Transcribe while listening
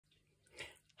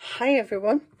Hi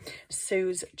everyone,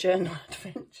 Sue's Journal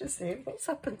Adventures here. What's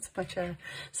happened to my chair?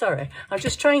 Sorry, I'm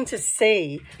just trying to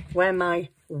see where my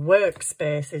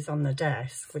workspace is on the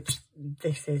desk, which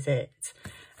this is it.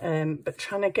 But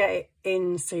trying to get it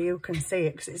in so you can see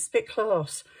it because it's a bit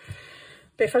close.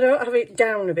 But if I don't have it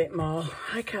down a bit more,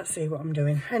 I can't see what I'm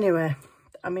doing. Anyway,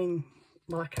 I mean,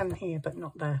 well, I can hear, but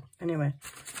not there. Anyway,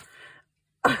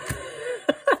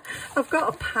 I've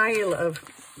got a pile of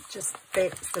just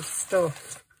bits of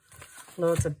stuff,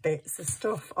 loads of bits of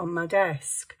stuff on my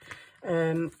desk.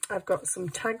 I've got some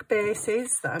tag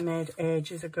bases that I made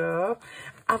ages ago.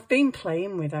 I've been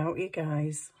playing without you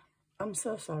guys. I'm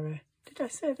so sorry. Did I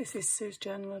say this is Sue's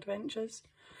Journal Adventures?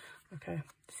 Okay,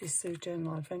 this is Sue's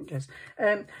Journal Adventures.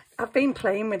 I've been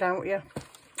playing without you.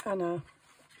 I know,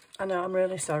 I'm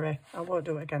really sorry. I won't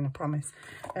do it again, I promise.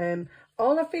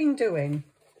 All I've been doing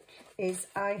is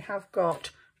I have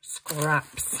got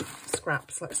scraps.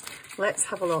 Let's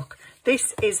have a look.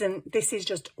 This is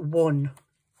just one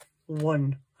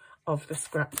of the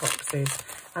scrap boxes,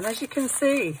 and as you can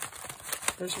see,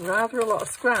 there's rather a lot of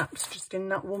scraps just in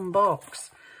that one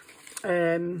box.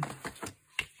 I've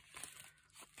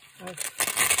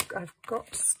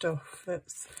got stuff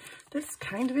that's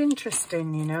kind of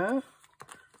interesting, you know.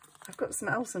 I've got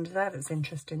something else under there that's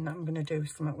interesting that I'm going to do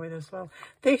something with as well.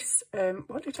 This,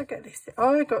 what did I get this?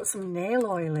 Oh, I got some nail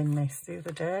oil in this the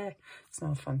other day. It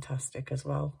smells fantastic as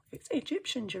well. It's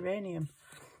Egyptian geranium.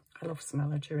 I love the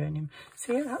smell of geranium.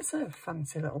 So yeah, that's a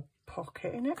fancy little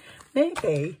pocket in it.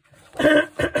 Maybe,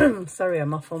 sorry,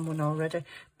 I'm off on one already.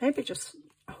 Maybe just,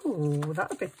 oh,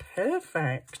 that would be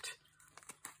perfect.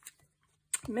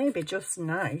 Maybe just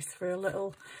nice for a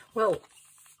little, well,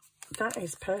 that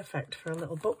is perfect for a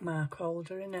little bookmark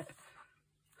holder, isn't it?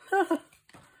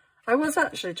 I was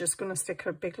actually just going to stick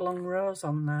a big long rose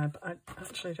on there, but I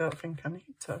actually don't think I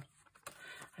need to.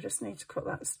 I just need to cut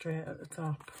that straight at the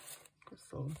top, because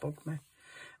it'll bug me.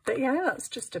 But yeah, that's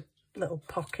just a little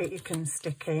pocket you can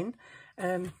stick in.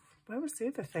 Where was the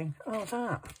other thing?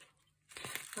 Oh,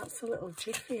 that's a little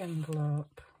Jiffy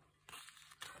envelope.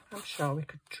 I'm sure we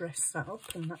could dress that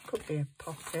up, and that could be a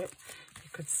pocket. You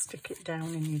could stick it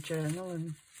down in your journal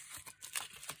and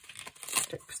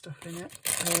stick stuff in it.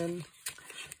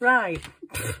 Right.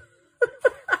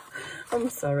 I'm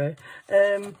sorry.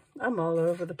 I'm all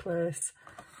over the place.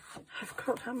 I've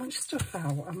got that much stuff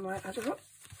out. I'm like, I don't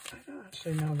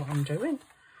actually know what I'm doing.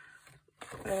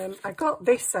 I got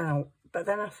this out, but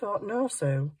then I thought, no,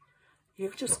 Sue,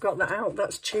 you've just got that out.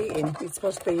 That's cheating. You're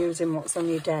supposed to be using what's on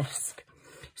your desk.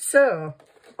 So,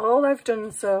 all I've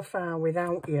done so far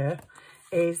without you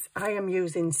is I am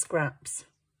using scraps.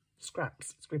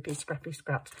 Scrappy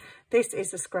scraps. This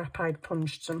is a scrap I'd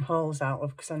punched some holes out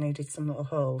of because I needed some little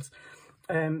holes.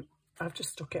 I've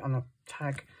just stuck it on a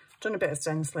tag, done a bit of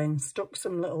stenciling, stuck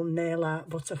some little nail art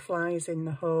butterflies in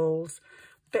the holes,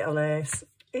 bit of lace.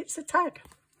 It's a tag.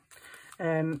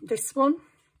 This one,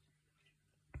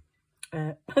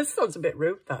 this sounds a bit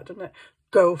rude, that, doesn't it?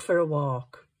 Go for a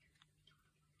walk.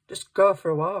 Just go for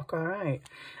a walk, all right.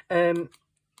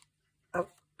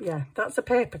 Yeah, that's a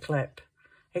paper clip.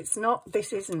 It's not,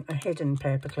 this isn't a hidden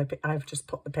paper clip. I've just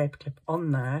put the paper clip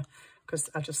on there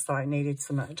because I just thought it needed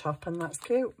some at the top, and that's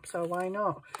cute. So why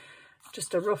not?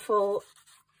 Just a ruffle.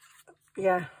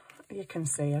 Yeah, you can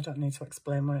see. I don't need to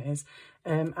explain what it is.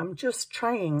 I'm just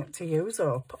trying to use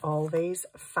up all these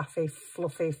faffy,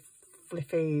 fluffy,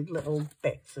 fliffy little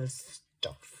bits of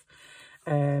stuff.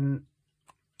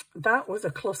 That was a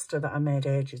cluster that I made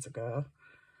ages ago,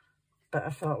 but I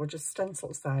thought we'll just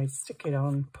stencil sides, stick it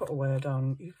on, put a word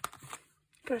on. You've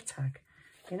got a tag,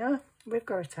 you know, we've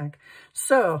got a tag.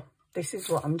 So this is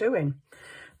what I'm doing.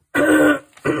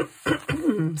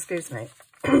 Excuse me.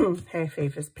 Hay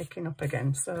fever's picking up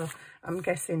again, so I'm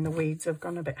guessing the weeds have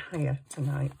gone a bit higher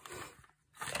tonight.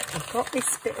 I've got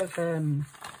this bit of, I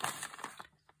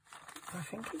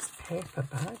think it's paper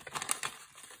bag.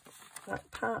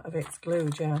 That part of it's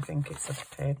glued, yeah, I think it's a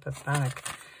paper bag.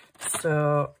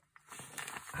 So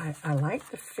I like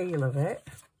the feel of it.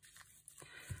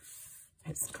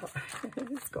 It's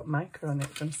got micro on it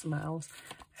from somewhere else.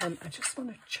 I just want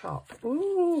to chop.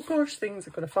 Oh gosh, things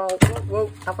are gonna fall.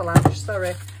 Whoa, avalanche,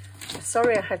 sorry.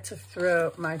 Sorry I had to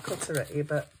throw my cutter at you,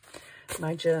 but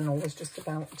my journal was just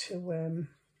about to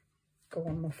go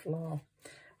on the floor.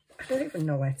 I don't even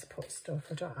know where to put stuff.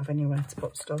 I don't have anywhere to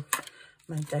put stuff.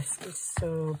 My desk is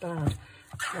so bad.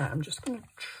 Right, I'm just going to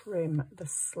trim the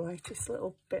slightest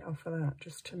little bit off of that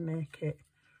just to make it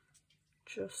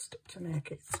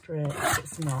straight if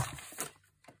it's not.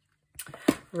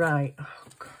 Right, oh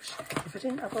gosh, if I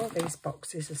didn't have all these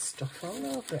boxes of stuff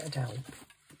all over it, I'd help.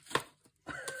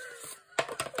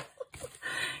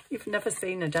 You've never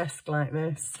seen a desk like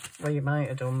this. Well, you might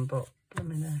have done, but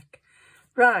blooming heck.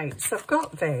 Right, so I've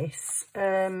got this.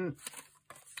 I've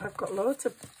got loads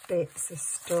of bits of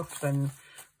stuff and...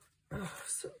 Oh,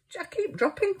 so I keep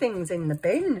dropping things in the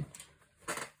bin.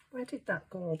 Where did that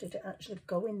go? Did it actually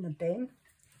go in the bin?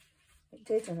 It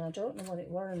did, and I don't know what it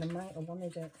was, and I might have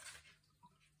wanted it.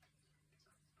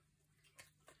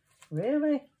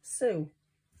 Really? Sue,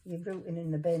 you're rooting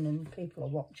in the bin and people are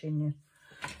watching you.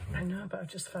 I know, but I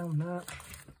just found that.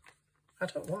 I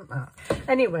don't want that.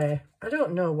 Anyway, I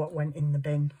don't know what went in the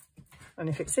bin. And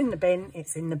if it's in the bin,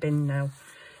 it's in the bin now.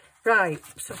 Right,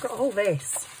 so I've got all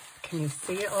this. Can you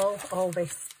see it all? All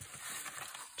this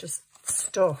just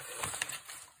stuff.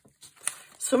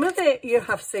 Some of it you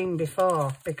have seen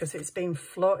before because it's been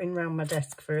floating around my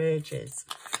desk for ages.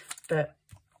 But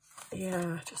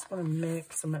yeah, I just want to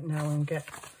make something now and get...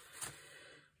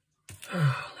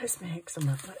 Oh, let's make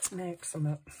something. Let's make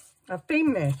something. I've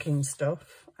been making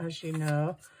stuff, as you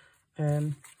know.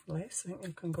 Liz, I think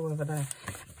you can go over there.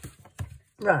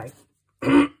 Right.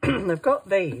 I've got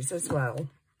these as well.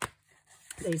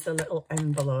 These are little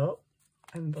envelopes.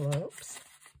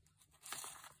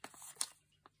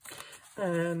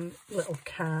 Little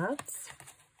cards.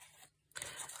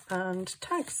 And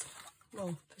tags.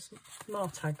 Well, there's more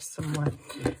tags somewhere.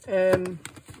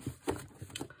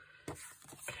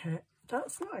 Okay,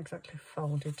 that's not exactly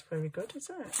folded very good, is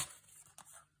it?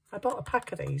 I bought a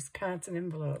pack of these cards and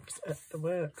envelopes at the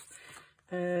works.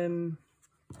 Okay.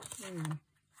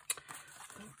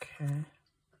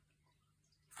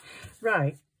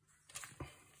 Right.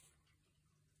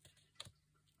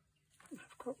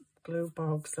 I've got glue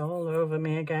bogs all over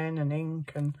me again and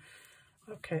ink and...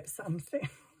 Okay, something.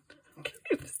 I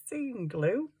keep seeing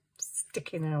glue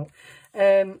sticking out.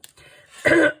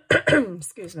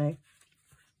 Excuse me.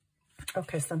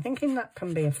 Okay, so I'm thinking that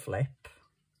can be a flip.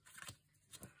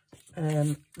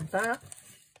 That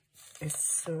is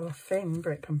so thin,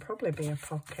 but it can probably be a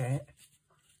pocket.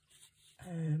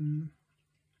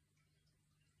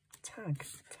 Tag.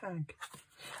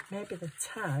 Maybe the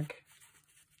tag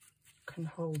can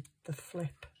hold the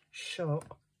flip shut.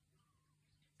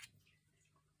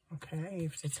 Okay, you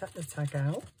have to take the tag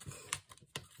out.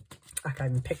 I can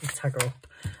even pick the tag up.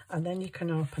 And then you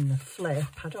can open the flip.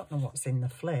 I don't know what's in the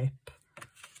flip.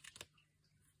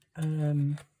 But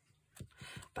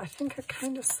I think I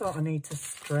kind of sort of need to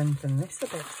strengthen this a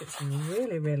bit because it's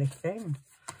really, really thin.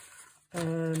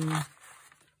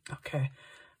 Okay,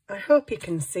 I hope you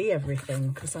can see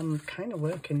everything because I'm kind of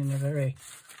working in a very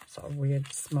sort of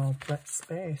weird small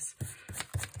space.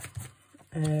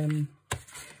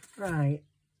 Right,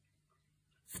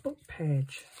 book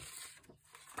page.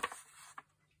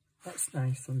 That's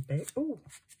nice and big. Ooh,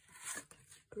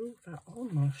 that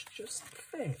almost just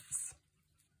fits.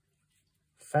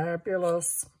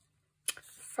 Fabulous.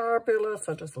 Fabulous.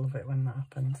 I just love it when that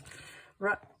happens.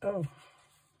 Right. Oh,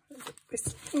 is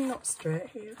something not straight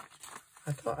here?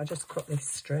 I thought I just cut this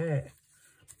straight.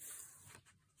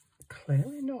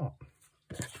 Clearly not.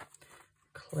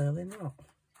 Clearly not.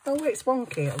 Oh, it's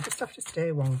wonky. It'll just have to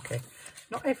stay wonky.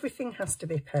 Not everything has to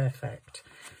be perfect.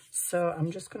 So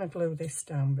I'm just going to glue this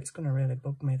down, but it's going to really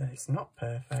bug me that it's not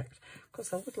perfect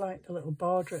because I would like the little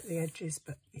border at the edges,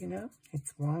 but you know,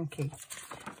 it's wonky.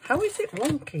 How is it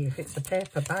wonky if it's a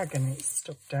paper bag and it's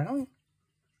stuck down?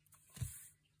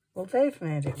 Well, they've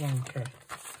made it wonky.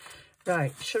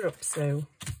 Right, shut up, Sue,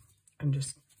 and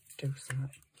just do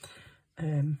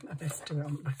something. I best do it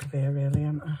on the back of here, really,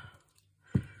 aren't I?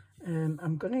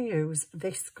 I'm going to use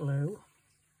this glue.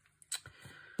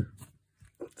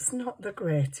 It's not the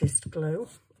greatest glue.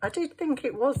 I did think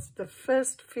it was the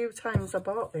first few times I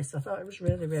bought this. I thought it was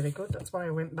really, really good. That's why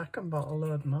I went back and bought a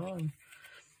load more. And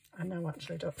I now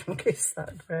actually don't think it's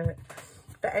that great.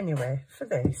 But anyway, for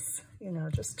this, you know,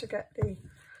 just to get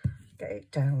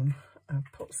it down, I'll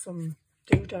put some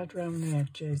doodad around the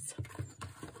edges.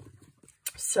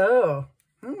 So,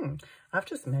 I've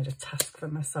just made a task for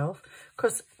myself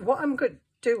because what I'm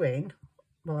doing,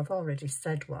 well, I've already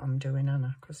said what I'm doing,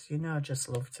 Anna, because you know I just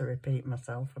love to repeat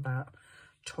myself about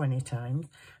 20 times.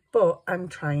 But I'm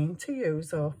trying to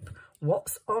use up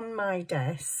what's on my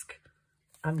desk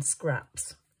and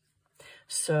scraps.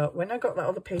 So when I got that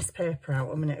other piece of paper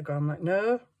out a minute ago, I'm like,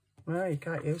 no, you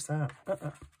can't use that.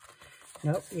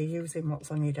 Nope, you're using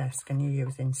what's on your desk and you're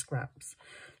using scraps.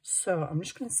 So I'm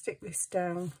just going to stick this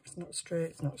down. It's not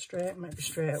straight, it's not straight. It might be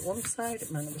straight at one side,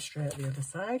 it might not be straight at the other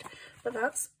side, but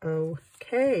that's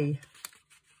okay.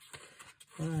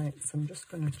 Right, so I'm just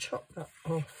going to chop that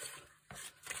off.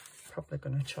 Probably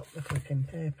going to chop the flipping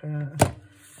paper out.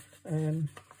 Let me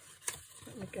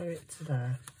get it to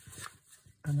there.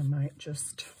 And I might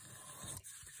just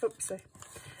oopsie,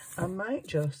 I might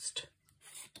just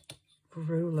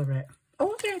ruler it.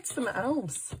 Oh, I did something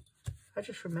else. I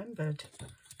just remembered.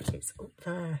 It's up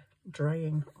there,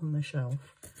 drying on the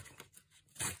shelf.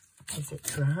 Is it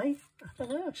dry? I don't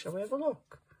know. Shall we have a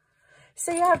look?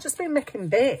 See, I've just been making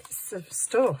bits of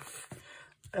stuff.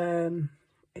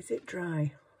 Is it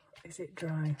dry? Is it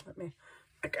dry?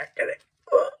 I can't get it.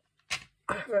 Oh,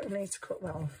 I don't need to cut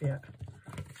that off yet.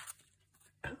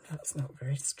 Oh, that's not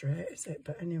very straight, is it?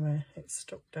 But anyway, it's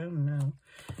stuck down now.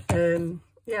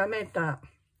 Yeah, I made that.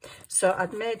 So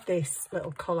I'd made this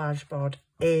little collage board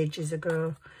ages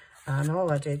ago, and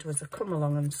all I did was I come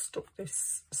along and stuck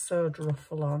this sewed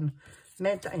ruffle on,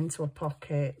 made that into a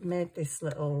pocket, made this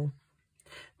little,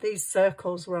 these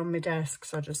circles were on my desk,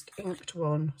 so I just inked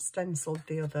one, stenciled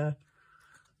the other,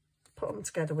 put them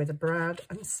together with a brad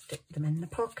and stick them in the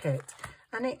pocket.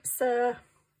 And it's I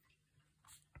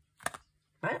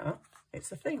don't know,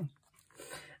 it's a thing.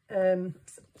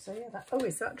 So yeah, that, oh,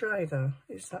 is that dry though?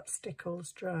 Is that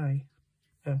Stickles dry?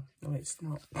 Oh, no, it's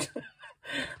not.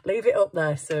 Leave it up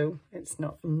there, so it's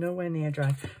not nowhere near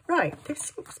dry. Right,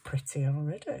 this looks pretty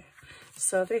already.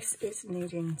 So this is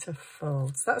needing to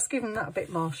fold. So that's giving that a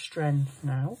bit more strength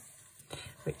now,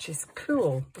 which is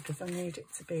cool because I need it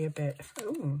to be a bit,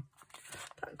 oh,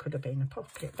 that could have been a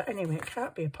pocket. But anyway, it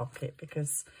can't be a pocket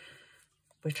because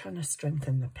we're trying to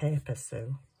strengthen the paper,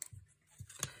 so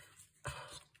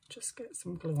just get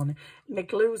some glue on it. My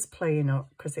glue's playing up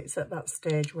because it's at that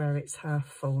stage where it's half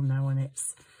full now, and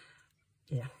it's,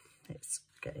 yeah, it's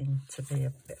getting to be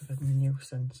a bit of a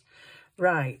nuisance.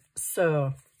 Right,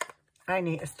 so I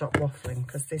need to stop waffling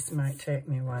because this might take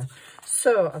me a while.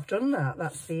 So I've done that.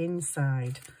 That's the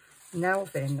inside. Now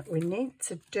then, we need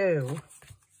to do,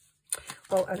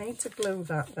 well, I need to glue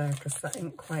that there because that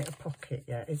ain't quite a pocket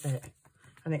yet, is it?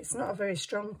 And it's not a very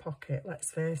strong pocket,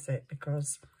 let's face it,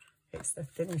 because it's the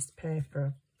thinnest paper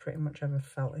I've pretty much ever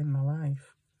felt in my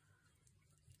life.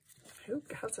 Who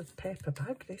has a paper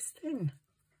bag this thin?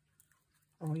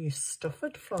 Oh, your stuff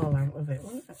would fall out of it,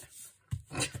 wouldn't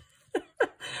it?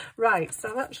 Right,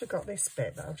 so I've actually got this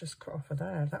bit that I'll just cut off of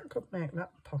there. That could make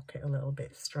that pocket a little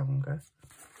bit stronger.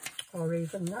 Or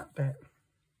even that bit.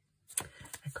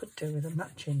 I could do with a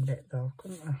matching bit though,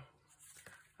 couldn't I?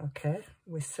 Okay,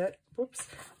 we're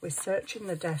searching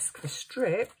the desk for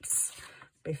strips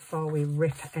before we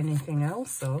rip anything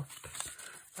else up.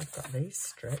 I've got these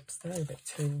strips, they're a bit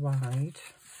too wide.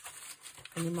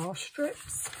 Any more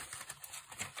strips?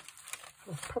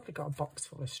 I've probably got a box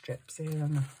full of strips here,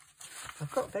 and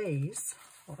I've got these.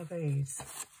 What are these?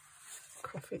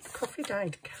 Coffee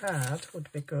dyed card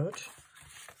would be good.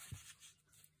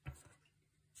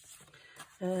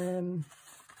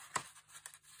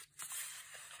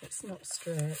 It's not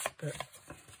straight, but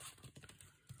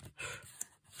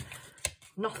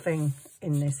nothing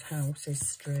in this house is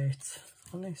straight,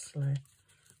 honestly.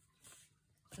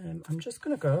 I'm just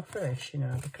going to go for this, you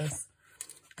know, because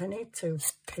I need 2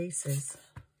 pieces.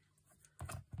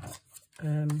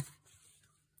 I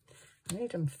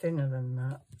need them thinner than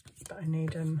that, but I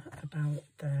need them about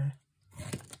there.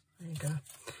 There you go.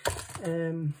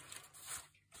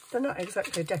 They're not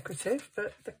exactly decorative,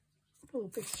 but they will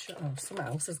be shut. Oh, something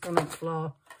else has gone on the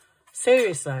floor.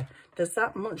 Seriously, there's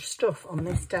that much stuff on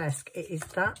this desk. It is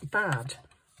that bad.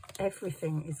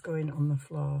 Everything is going on the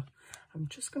floor. I'm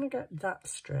just going to get that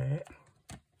straight.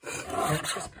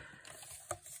 Let's just...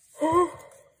 Oh,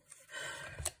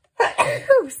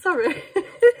 sorry.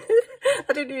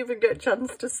 I didn't even get a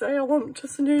chance to say I want to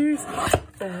sneeze.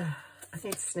 I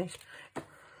need to sneeze.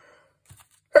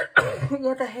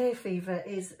 Yeah, the hay fever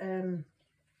is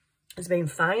has been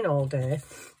fine all day,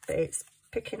 but it's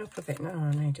picking up a bit now.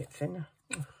 I need it thinner.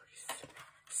 Oh,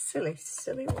 silly,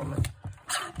 silly woman.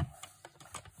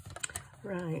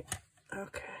 Right,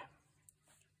 okay.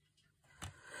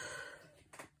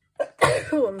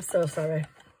 Oh, I'm so sorry.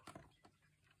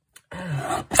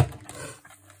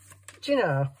 Do you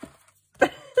know? I'm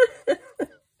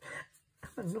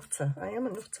a nutter. I am a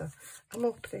nutter. I'm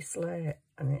up this late,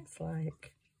 and it's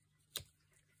like,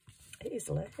 it is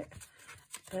late.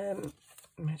 It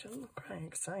doesn't look quite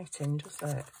exciting, does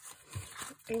it?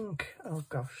 Ink. Oh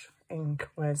gosh, ink.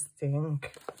 Where's the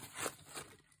ink?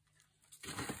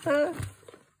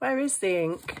 Where is the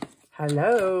ink?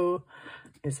 Hello?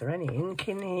 Is there any ink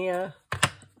in here?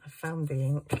 I found the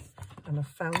ink, and I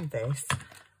found this,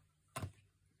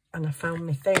 and I found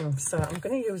my thing. So I'm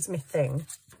going to use my thing.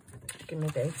 Give me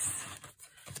this.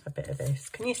 A bit of this.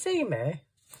 Can you see me? I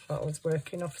thought I was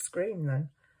working off screen then.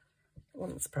 It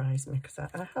wouldn't surprise me because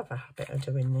I have a habit of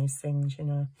doing these things, you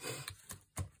know.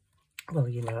 Well,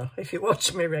 you know, if you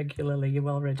watch me regularly, you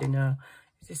already know.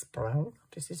 Is this brown?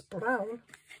 This is brown.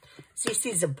 This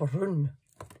is a brun.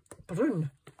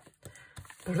 Brun.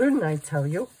 Brun, I tell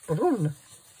you. Brun.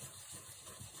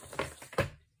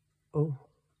 Oh,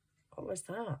 what was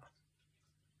that?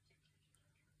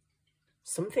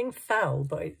 Something fell,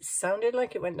 but it sounded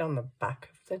like it went down the back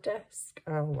of the desk.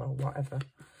 Oh, well, whatever.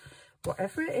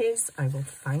 Whatever it is, I will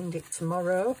find it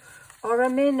tomorrow. Or I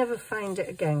may never find it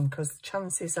again, because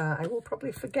chances are I will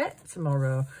probably forget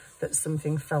tomorrow that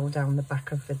something fell down the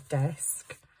back of the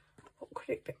desk. What could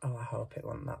it be? Oh, I hope it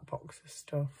wasn't that box of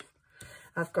stuff.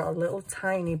 I've got a little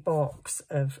tiny box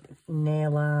of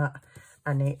nail art,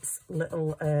 and it's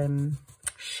little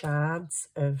shards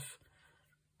of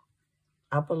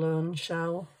abalone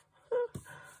shell.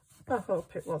 I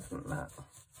hope it wasn't that,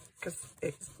 because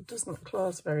it doesn't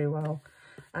close very well.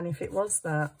 And if it was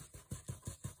that,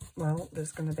 well,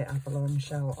 there's going to be abalone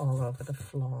shell all over the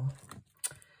floor,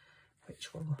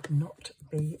 which will not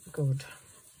be good.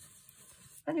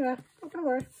 Anyway, not going to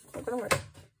worry, not going to worry.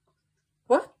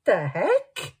 What the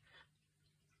heck?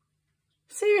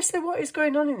 Seriously, what is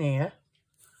going on in here?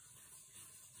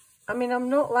 I mean, I'm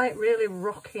not like really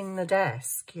rocking the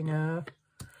desk, you know,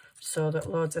 so that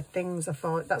loads of things are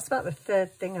falling. That's about the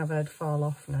third thing I've heard fall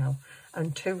off now,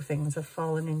 and 2 things have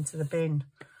fallen into the bin.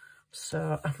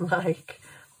 So I'm like,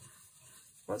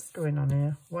 what's going on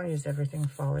here? Why is everything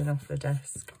falling off the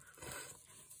desk?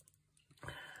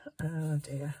 Oh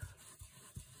dear.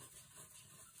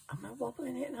 Am I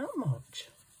wobbling it that much?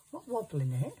 Not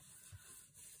wobbling it.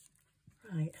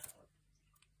 Right.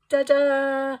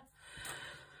 Da-da!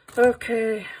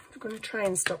 Okay, I'm going to try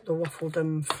and stop the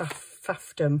waffledom,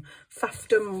 faffdom,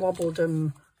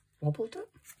 wobbledom,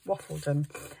 waffledom.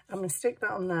 I'm going to stick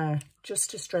that on there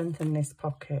just to strengthen this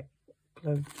pocket.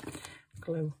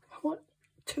 Glue. What?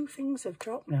 2 things have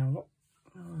dropped now. What?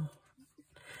 Oh.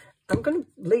 I'm going to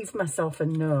leave myself a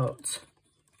note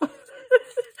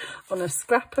on a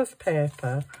scrap of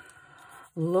paper.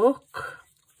 Look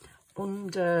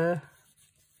under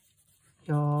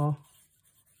your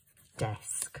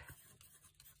desk,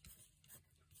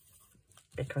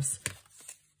 because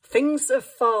things have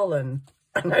fallen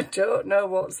and I don't know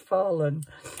what's fallen.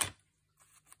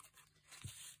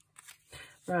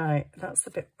 Right, that's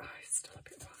a bit, oh, it's still a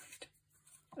bit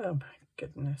wide. Oh my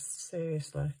goodness,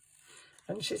 seriously.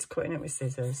 And she's cutting it with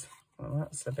scissors. Well,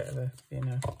 that's a bit of a, you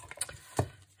know,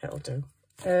 it'll do.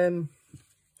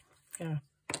 Yeah,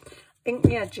 ink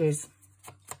the edges.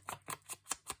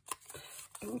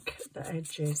 Ink the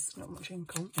edges. Not much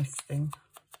ink on this thing.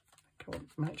 I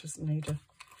might just need a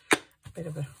bit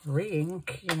of a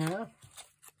re-ink, you know.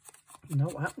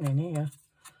 Not happening here.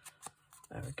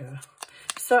 There we go.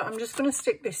 So I'm just going to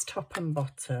stick this top and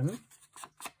bottom.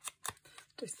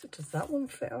 Does that one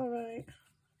fit all right?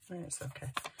 No, it's okay.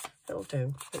 It'll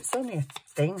do. It's only a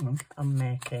thing I'm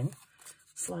making.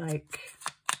 It's like,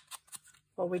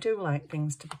 well, we do like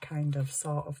things to be kind of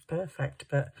sort of perfect,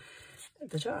 but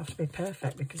they don't have to be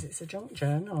perfect because it's a junk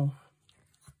journal.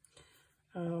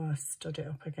 Oh, I stood it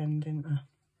up again, didn't I?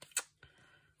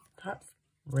 That's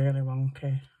really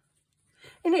wonky.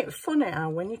 Isn't it funny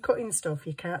how when you're cutting stuff,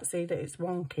 you can't see that it's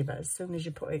wonky, but as soon as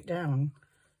you put it down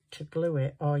to glue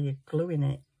it, or you're gluing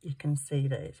it, you can see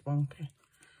that it's wonky.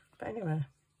 But anyway,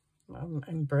 I'm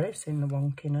embracing the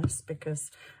wonkiness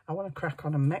because I want to crack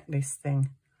on and make this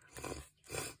thing.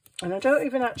 And I don't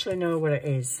even actually know what it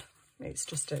is. It's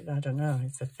just, I don't know,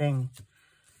 it's a thing.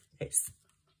 It's,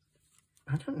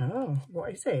 I don't know,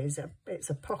 what is it? It's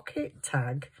a pocket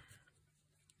tag,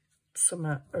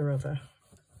 something or other.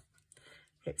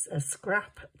 It's a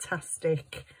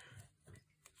scrap-tastic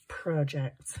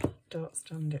project. Don't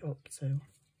stand it up too.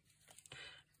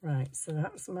 Right, so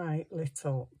that's my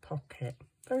little pocket.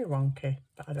 Very wonky,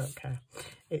 but I don't care.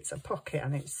 It's a pocket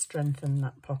and it's strengthened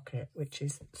that pocket, which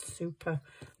is super.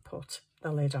 Put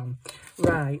the lid on.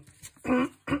 Right.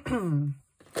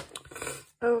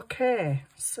 Okay,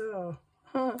 so,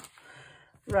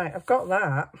 right, I've got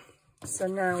that. So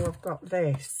now I've got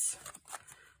this.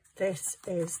 This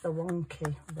is the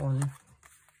wonky one.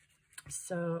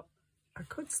 So I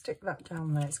could stick that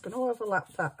down there. It's going to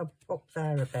overlap that up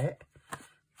there a bit,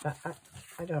 but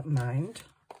I don't mind.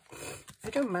 I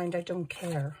don't mind, I don't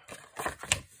care.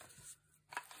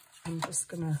 I'm just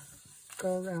going to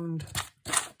go around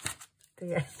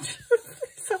the edge.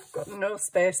 I've got no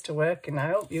space to work in.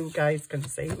 I hope you guys can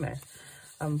see me.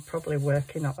 I'm probably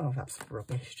working on, oh, that's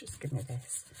rubbish. Just give me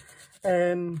this.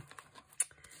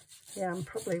 Yeah, I'm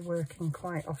probably working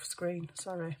quite off screen.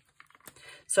 Sorry.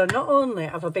 So not only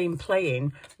have I been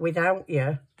playing without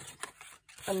you,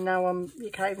 and now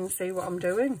you can't even see what I'm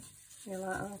doing. You're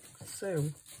like, oh,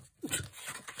 Sue.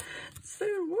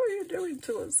 Sue, what are you doing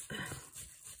to us?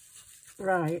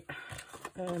 Right,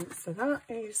 so that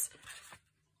is,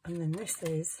 and then this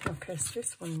is, okay, so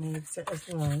this one needs it as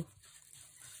well.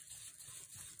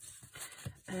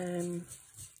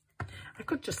 I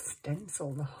could just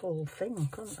stencil the whole thing,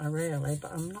 couldn't I, really?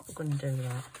 But I'm not going to do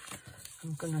that.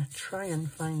 I'm going to try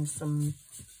and find some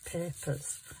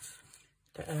papers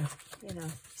that are, you know,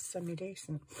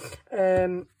 semi-decent.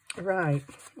 Right,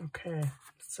 okay,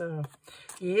 so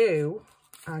you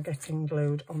are getting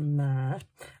glued on there.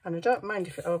 And I don't mind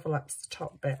if it overlaps the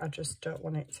top bit. I just don't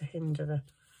want it to hinder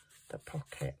the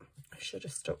pocket. I should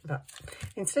have stuck that.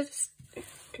 Instead of,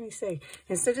 can you see?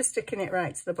 Instead of sticking it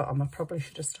right to the bottom, I probably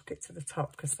should have stuck it to the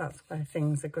top because that's where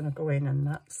things are going to go in and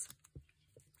that's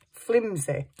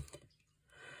flimsy.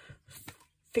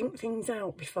 Think things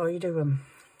out before you do them.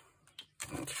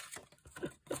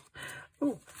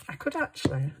 Oh, I could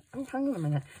actually, oh, hang on a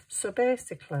minute. So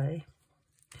basically,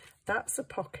 that's a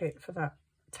pocket for that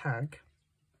tag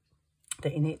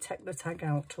that you need to take the tag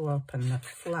out to open the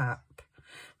flap.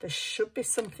 There should be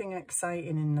something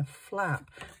exciting in the flap,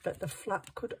 but the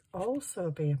flap could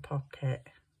also be a pocket.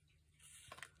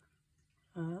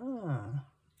 Ah,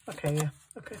 okay, yeah,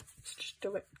 okay. Let's just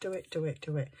do it.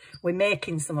 We're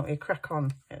making something, we crack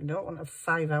on. I don't want a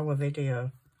 5-hour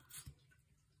video.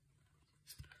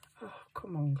 Oh,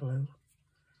 come on, glue.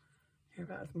 You're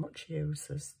about as much use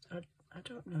as, I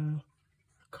don't know,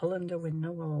 a colander with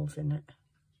no holes in it.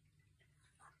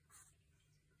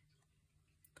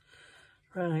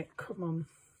 Right, come on.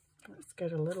 Let's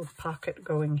get a little pocket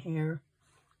going here.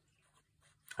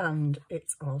 And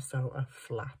it's also a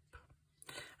flap.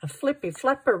 A flippy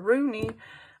flapperoonie.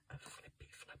 A flippy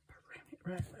flapperoonie.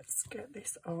 Right, let's get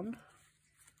this on.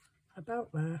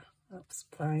 About there. That's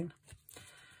fine.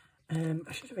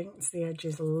 I should have inked the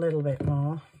edges a little bit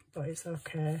more, but it's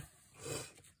okay.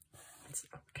 It's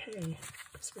okay,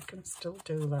 because we can still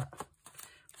do that.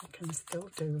 We can still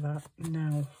do that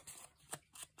now.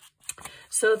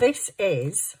 So this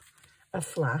is a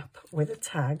flap with a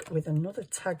tag, with another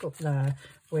tag up there,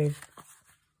 with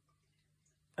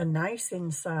a nice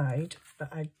inside,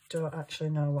 but I don't actually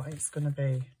know what it's going to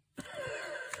be.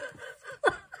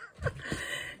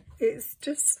 It's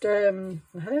just, I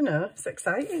don't know, it's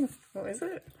exciting. What is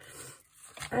it?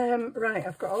 Right,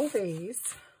 I've got all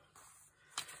these.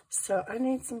 So I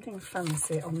need something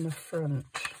fancy on the front.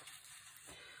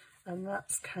 And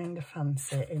that's kind of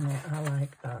fancy in it. I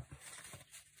like that.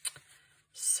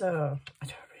 So, I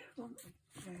don't really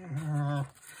want...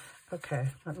 Okay,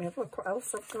 let me have a look what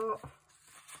else I've got.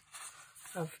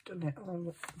 I've done it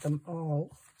all, them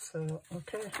all. So,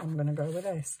 okay, I'm going to go with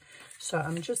this. So,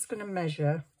 I'm just going to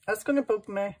measure. That's going to bug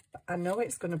me. I know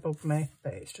it's going to bug me,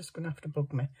 but it's just going to have to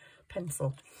bug me.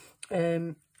 Pencil.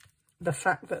 The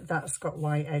fact that that's got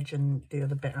white edge and the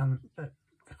other bit hasn't. But,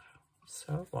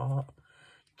 so what?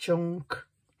 Junk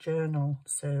journal.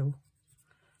 So,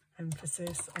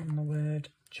 emphasis on the word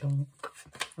junk.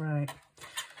 Right.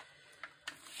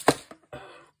 Oh,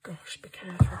 gosh, be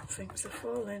careful. Things are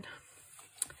falling.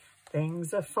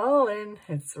 Things are falling.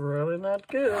 It's really not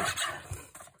good.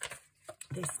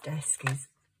 This desk is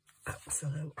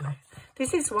absolutely...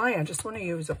 This is why I just want to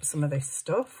use up some of this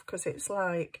stuff, because it's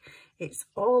like, it's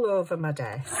all over my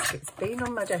desk. It's been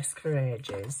on my desk for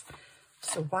ages.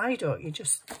 So why don't you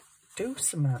just do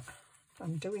something?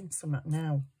 I'm doing something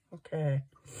now. Okay.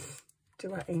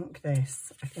 Do I ink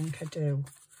this? I think I do.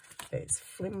 It's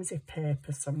flimsy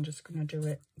paper, so I'm just going to do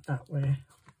it that way.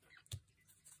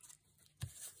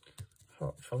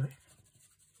 Hopefully.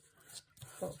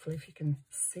 Hopefully if you can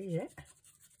see it.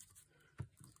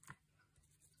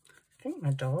 I think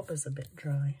my dauber's a bit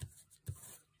dry.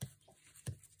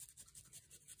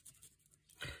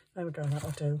 There we go,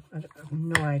 that'll do. I have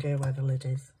no idea where the lid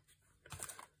is.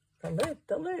 The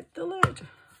lid.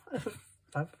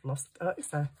 I've lost, oh, it's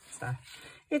there,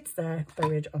 It's there,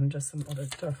 buried under some other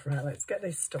stuff. Right, let's get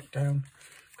this stuck down,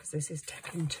 because this is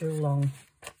taking too long.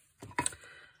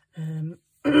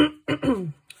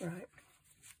 Right.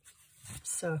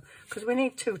 So, because we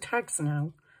need 2 tags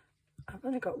now. I've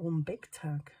only got 1 big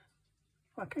tag.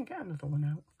 Well, I can get another one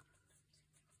out.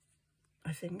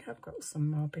 I think I've got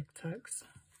some more big tags.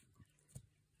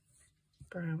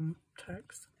 Brown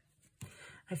tags.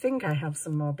 I think I have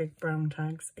some more big brown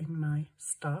tags in my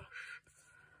stash.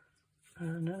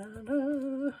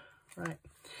 Right.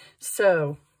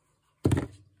 So,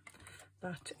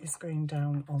 that is going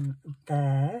down on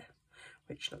there,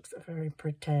 which looks very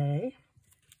pretty.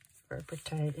 Very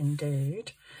pretty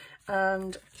indeed.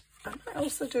 And I might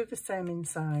also do the same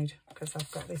inside, because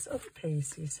I've got this other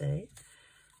piece, you see,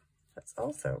 that's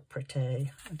also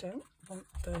pretty. I don't want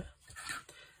the,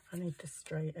 I need the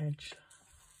straight edge.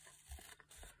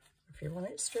 If you want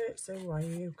it straight, Sue, why are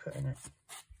you cutting it?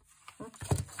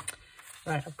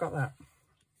 Right, I've got that.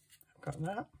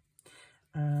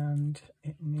 And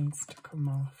it needs to come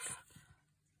off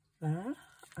there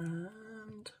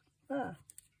and there.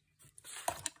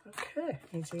 Okay,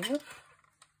 easy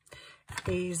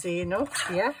enough,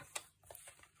 yeah.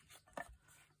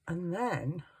 And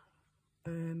then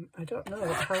I don't know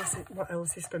what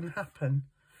else is going to happen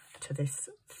to this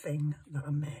thing that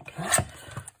I'm making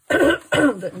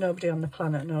that nobody on the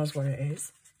planet knows what it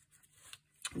is.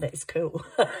 But it's cool.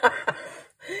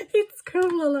 It's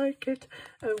cool, I like it.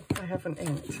 Oh, I haven't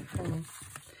inked. Hang on.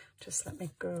 Just let me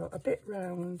go a bit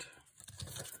round,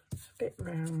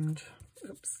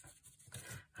 oops,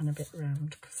 and a bit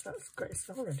round, because that's great. It's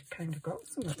already kind of got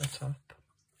some at the top.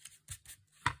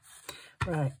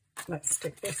 Right, let's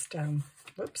stick this down.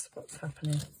 Whoops, what's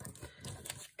happening?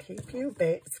 Keep you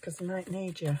bits, because I might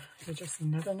need you. You just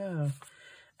never know.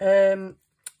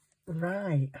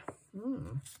 Right.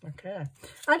 Okay.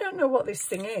 I don't know what this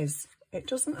thing is. It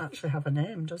doesn't actually have a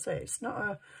name, does it? It's not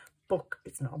a book.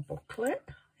 It's not a booklet.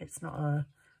 It's not a...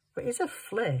 But it's a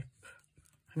flip.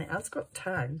 And it has got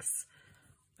tags.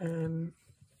 Yeah,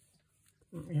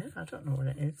 I don't know what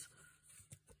it is.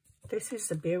 This is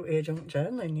the beauty of junk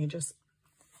journaling. You just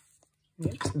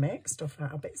make stuff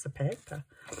out of bits of paper.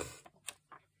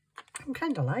 I'm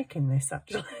kind of liking this,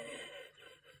 actually.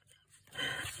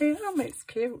 Yeah, it's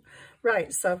cute.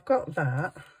 Right, so I've got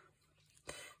that.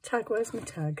 Tag, where's my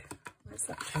tag? Where's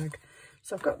that tag?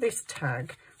 So I've got this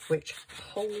tag, which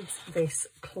holds this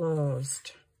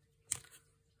closed.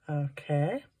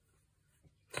 Okay.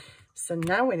 So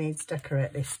now we need to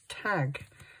decorate this tag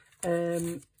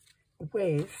with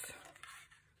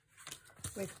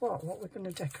what? What we're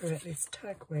going to decorate this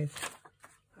tag with?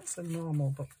 That's a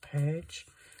normal book page.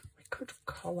 We could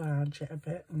collage it a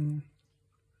bit and...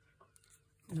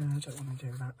 No, I don't want to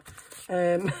do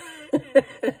that.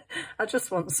 I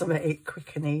just want something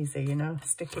quick and easy, you know.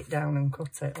 Stick it down and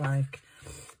cut it like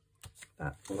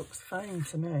that. Looks fine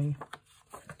to me.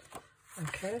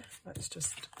 Okay, let's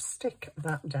just stick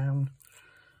that down.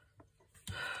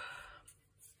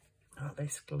 Oh,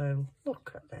 this glue.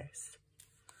 Look at this.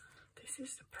 This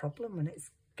is the problem when it's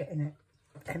getting it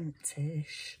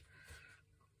empty-ish.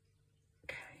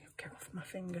 Okay, get off my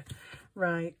finger.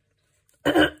 Right.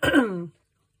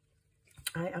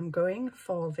 I am going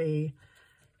for the,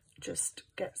 just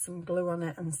get some glue on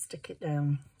it and stick it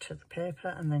down to the paper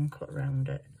and then cut around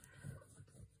it.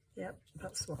 Yep,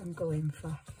 that's what I'm going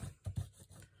for.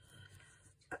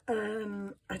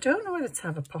 I don't know whether to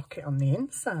have a pocket on the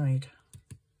inside.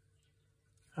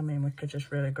 I mean, we could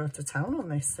just really go to town on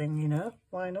this thing, you know.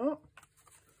 Why not?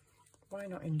 Why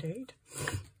not indeed?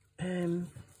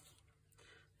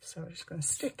 So I'm just going to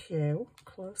stick you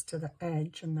close to the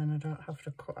edge and then I don't have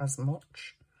to cut as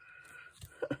much.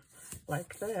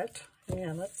 Like that.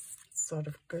 Yeah, that's sort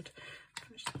of good. I'm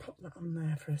going to just pop that on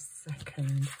there for a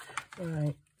second.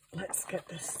 Right, let's get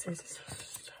the scissors.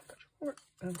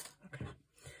 Okay.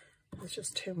 There's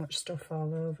just too much stuff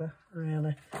all over,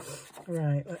 really.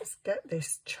 Right, let's get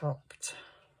this chopped.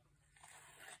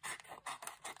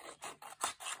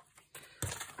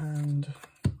 And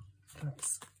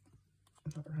that's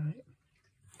not right.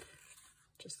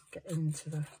 Just get into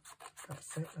the,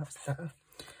 that's it, that's better.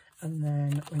 And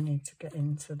then we need to get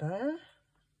into there.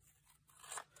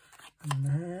 And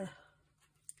there.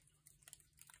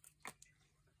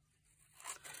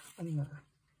 And there.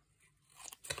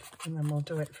 And then we'll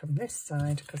do it from this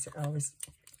side because it always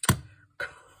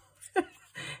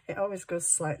it always goes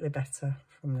slightly better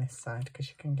from this side because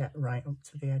you can get right up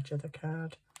to the edge of the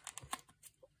card.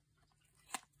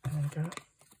 There we go.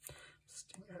 Just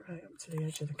didn't get right up to the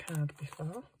edge of the card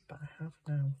before, but I have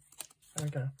now. There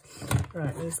we go.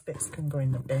 Right, these bits can go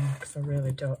in the bin because I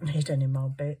really don't need any more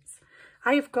bits.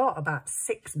 I've got about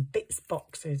 6 bits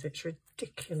boxes. It's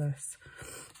ridiculous.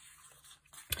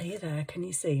 Are you there? Can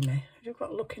you see me? You've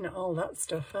got looking at all that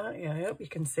stuff, aren't you? I hope you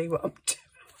can see what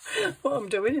I'm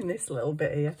doing in this little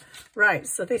bit here. Right,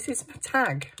 so this is my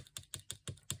tag.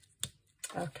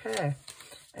 Okay.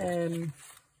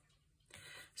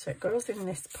 So it goes in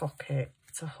this pocket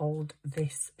to hold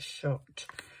this shut.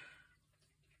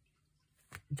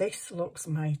 This looks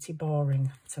mighty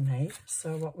boring to me.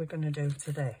 So what we're going to do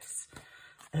to this,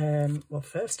 well,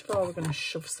 first of all, we're going to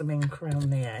shove some ink around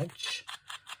the edge.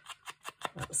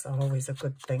 That's always a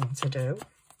good thing to do.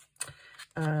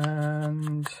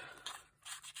 And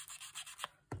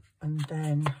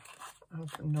then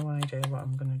I've no idea what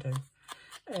I'm going to do.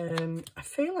 I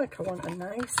feel like I want a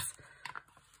nice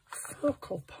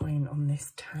focal point on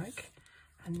this tag.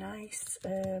 A nice,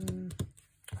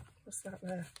 what's that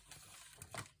there?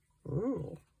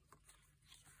 Ooh,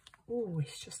 Oh,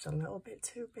 it's just a little bit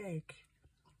too big.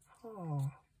 Oh,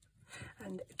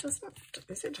 and it doesn't,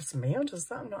 is it just me or does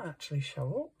that not actually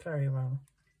show up very well?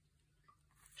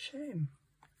 Shame.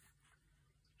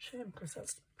 Shame, because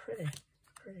that's pretty.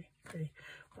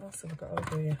 What else have I got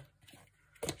over here?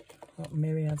 What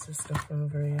myriads of stuff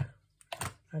over here.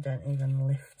 I don't even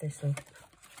lift this up.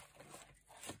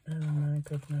 Oh my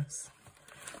goodness.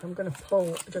 I'm going to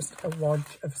pull just a wad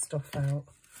of stuff out.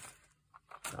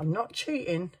 I'm not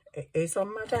cheating. It is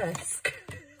on my desk.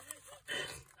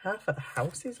 Half of the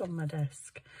house is on my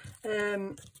desk.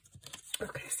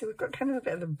 Okay, so we've got kind of a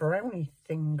bit of a brownie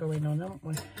thing going on, haven't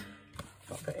we?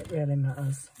 Not that it really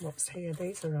matters. What's here?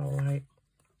 These are all like,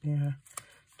 yeah,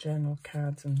 journal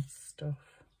cards and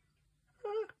stuff.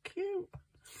 Oh, cute.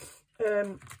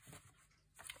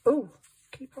 Oh,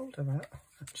 keep hold of that,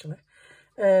 actually.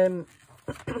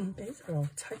 These are all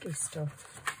taggy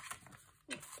stuff.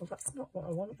 Well, that's not what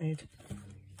I wanted.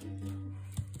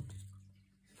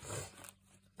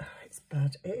 Oh, it's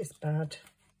bad. It is bad.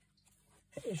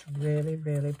 It is really,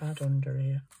 really bad under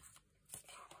here.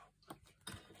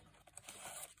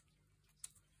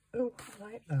 Oh, I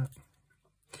like that.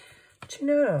 Do you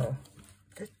know,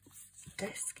 the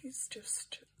desk is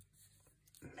just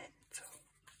mental.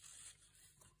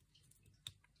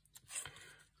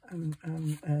 I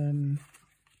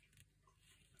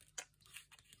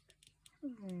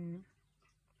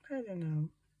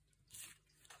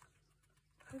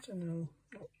don't know,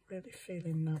 not really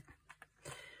feeling that.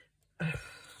 Oh,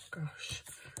 gosh,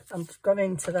 I've gone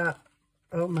into that,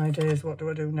 oh my days, what do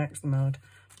I do next mode.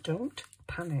 Don't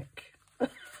panic.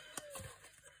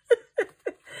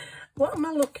 What am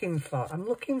I looking for? I'm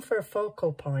looking for a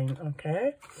focal point,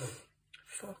 okay?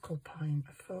 Focal point,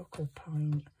 a focal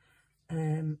point.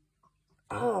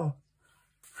 Oh,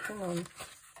 hang on.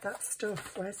 That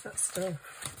stuff, where's that stuff?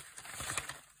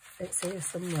 It's here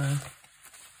somewhere.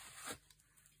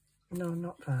 No,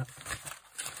 not that.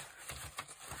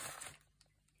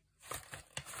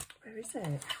 Where is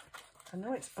it? I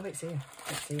know it's, oh, it's here.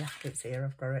 It's here. It's here.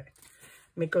 I've got it.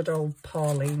 My good old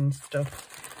Pauline stuff.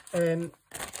 Right,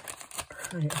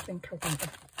 I think I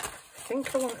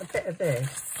want a bit of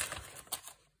this.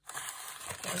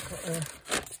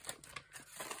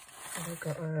 I've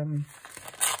got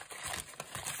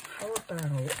how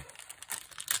about,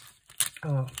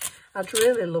 oh, I'd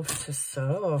really love to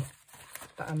sew,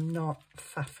 but I'm not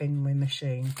faffing with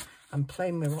machine. I'm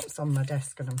playing with what's on my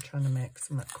desk and I'm trying to make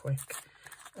something quick.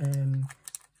 Yeah,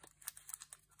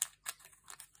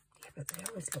 but they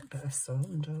always look better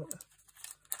sewn, don't they?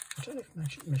 I don't know if my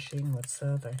machine would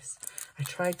sew this. I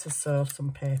tried to sew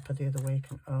some paper the other week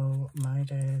and oh my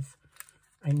days,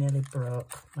 I nearly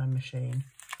broke my machine.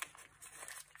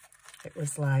 It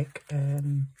was like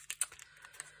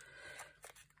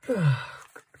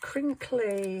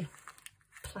crinkly,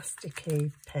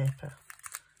 plasticky paper,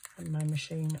 and my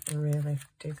machine really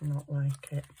did not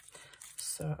like it.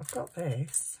 So I've got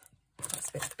this. That's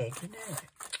a bit big, isn't it?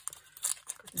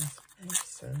 Goodness me,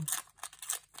 so.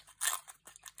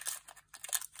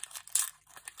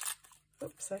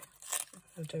 Oopsie,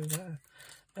 what did I do there?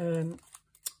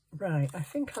 Right, I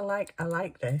think I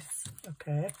like this,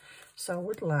 okay? So I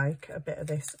would like a bit of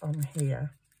this on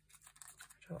here.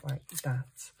 I don't like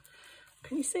that.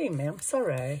 Can you see me? I'm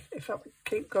sorry if I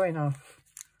keep going off.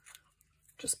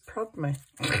 Just prod me.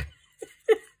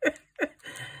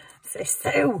 Say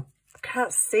so. I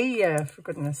can't see you, for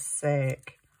goodness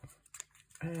sake.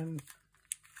 Go away.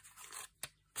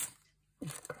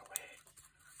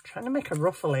 I'm trying to make a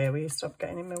ruffle here. Will you stop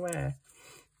getting in my way?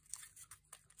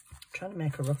 Trying to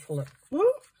make a ruffle.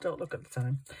 Woo! Don't look at the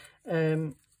time.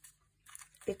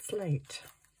 It's late.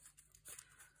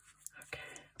 Okay.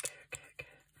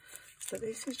 So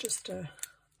this is just a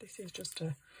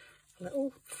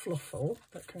little fluffle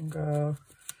that can go.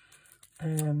 I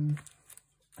don't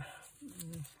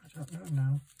know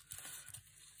now.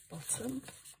 Bottom.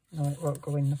 No, it won't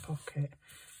go in the pocket.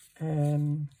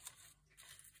 It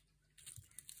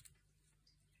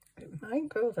might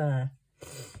go there.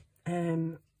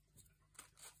 And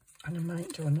I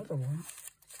might do another one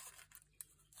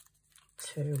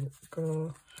to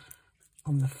go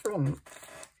on the front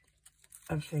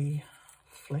of the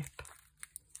flip.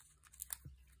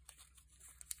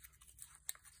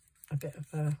 A bit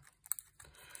of a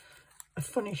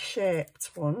funny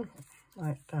shaped one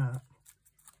like that.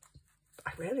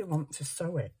 I really want to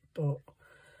sew it, but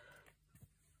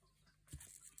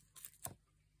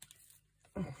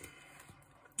I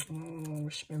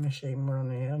wish my machine were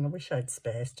on here, and I wish I had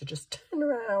space to just turn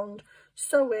around,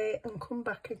 sew it and come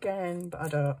back again, but I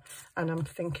don't. And I'm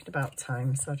thinking about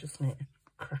time, so I just need to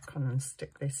crack on and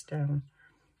stick this down.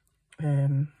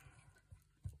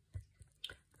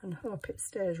 and hope it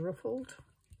stays ruffled.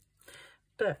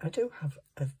 But I do have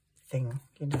a thing,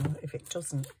 you know, if it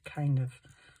doesn't kind of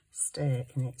stay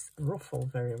in its ruffle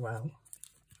very well,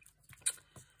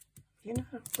 you know,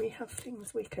 we have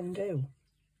things we can do,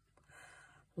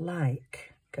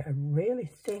 like get a really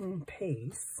thin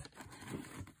piece.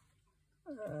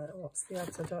 What's the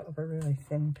odds I don't have a really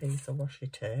thin piece of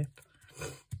washi tape?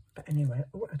 But anyway,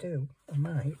 oh, I do. I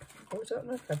might. Oh, I don't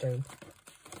know if I do.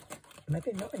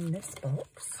 Maybe not in this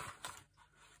box.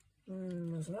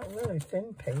 There's not a really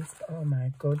thin piece, but oh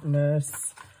my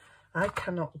goodness. I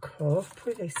cannot cope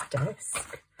with this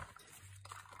desk.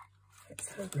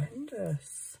 It's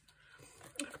horrendous.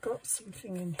 I've got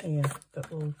something in here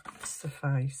that will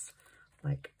suffice.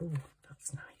 Like, oh,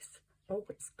 that's nice. Oh,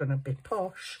 it's going to be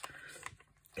posh.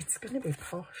 It's going to be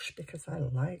posh because I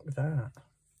like that.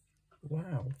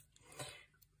 Wow.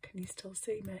 Can you still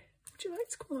see me? Would you like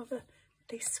to come over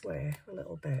this way a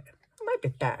little bit? It might be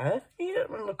better. You don't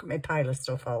want to look at my pile of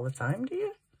stuff all the time, do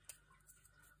you?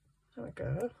 There we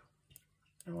go.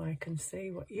 Now I can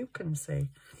see what you can see.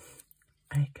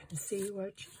 I can see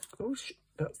what you... Oh,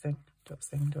 don't sing, don't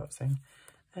sing, don't sing.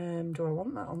 Do I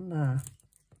want that on there?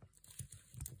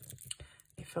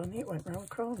 If only it went round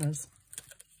corners.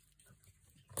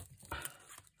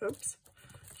 Oops.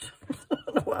 I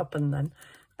don't know what happened then.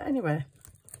 But anyway,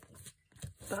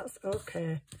 that's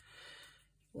okay.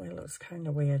 Well, it looks kind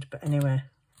of weird, but anyway,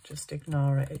 just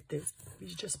ignore it.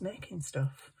 You're just making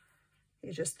stuff.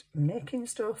 You're just making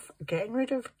stuff, getting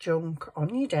rid of junk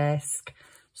on your desk.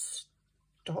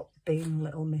 Stop being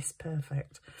Little Miss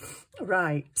Perfect.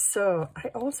 Right, so I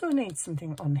also need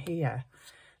something on here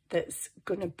that's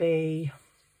going to be...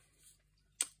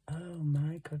 Oh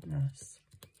my goodness.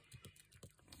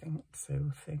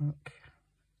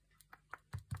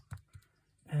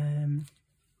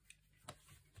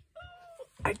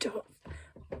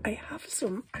 I have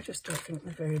some, I just don't think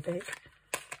they're very big.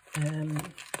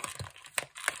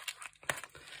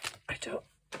 I don't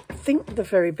think they're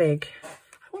very big. I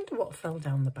wonder what fell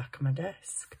down the back of my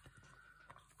desk.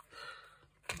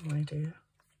 No idea.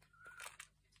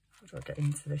 How do I get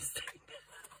into this thing?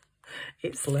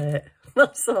 It's late.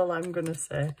 That's all I'm going to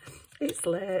say. It's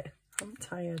late. I'm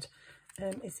tired.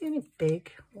 Is there any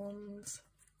big ones?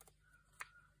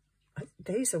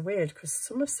 These are weird because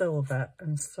some are silver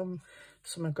and some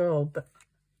are gold, but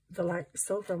they're like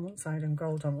silver on one side and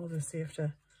gold on the other, so you have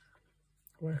to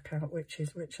work out which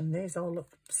is which. And these all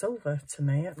look silver to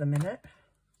me at the minute.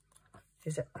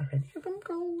 Are any of them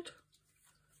gold?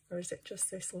 Or is it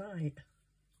just this light?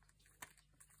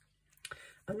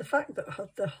 And the fact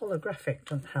that the holographic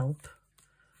doesn't help.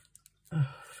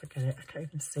 Oh, forget it. I can't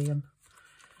even see them.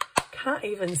 Can't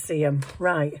even see them.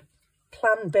 Right.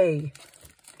 Plan B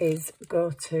is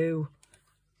go to...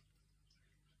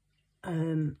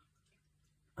 oh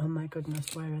my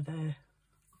goodness, where are they?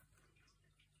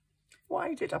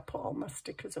 Why did I put all my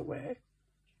stickers away?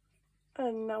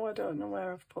 And now I don't know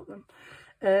where I've put them.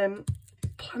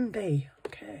 Plan B.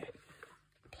 Okay.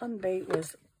 Plan B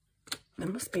was... They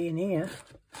must be in here.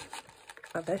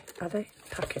 Are they? Are they?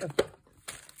 Packet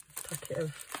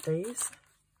of these.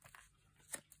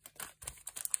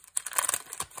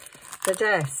 The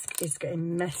desk is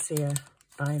getting messier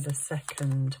by the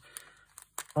second,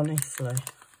 honestly.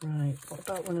 Right, what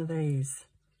about one of these?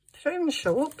 They don't even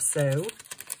show up, Sue.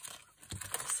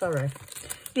 Sorry.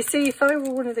 You see, if I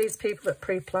were one of these people that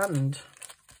pre-planned,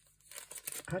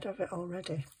 I'd have it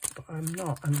already, but I'm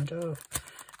not, and I don't.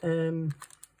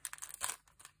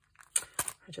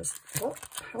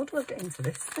 How do I get into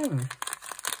this thing?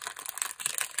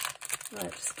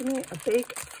 Right, just give me a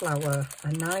big flower,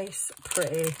 a nice,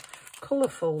 pretty,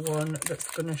 colourful one that's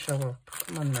going to show up.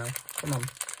 Come on now, come on.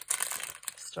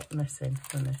 Stop messing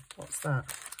with me. What's that?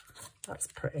 That's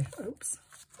pretty. Oops.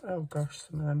 Oh gosh,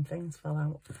 some of them things fell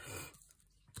out.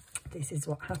 This is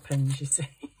what happens, you see.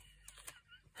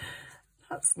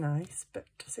 That's nice, but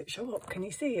does it show up? Can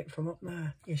you see it from up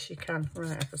there? Yes, you can.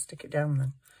 Right, I can stick it down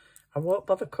then. I won't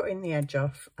bother cutting the edge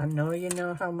off. I know you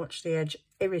know how much the edge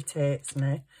irritates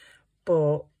me,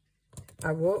 but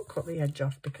I won't cut the edge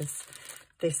off because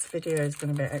this video is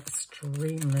going to be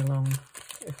extremely long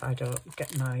if I don't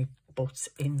get my butt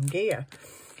in gear.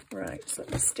 Right, so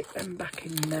let me stick them back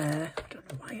in there. I don't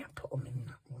know why I put them in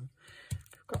that one.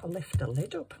 I've got to lift the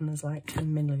lid up and there's like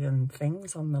 10 million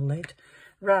things on the lid.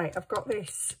 Right, I've got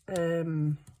this,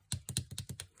 where's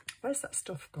that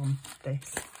stuff gone?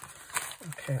 This.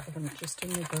 Okay, I want just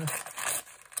another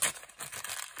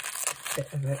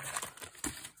bit of it.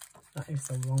 That is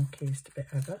the wonkiest bit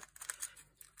ever.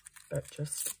 But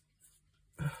just,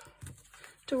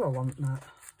 do I want that?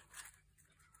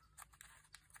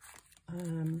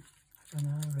 I don't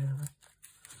know really.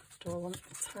 Do I want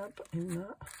a tab in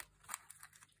that?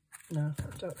 No,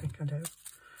 I don't think I do.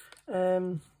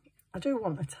 I do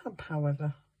want a tab,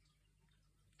 however.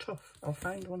 Tough, I'll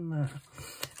find one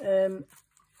there.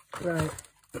 Right.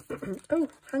 Oh,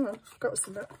 hang on, got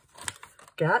something.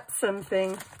 Got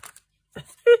something.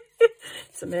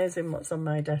 It's amazing what's on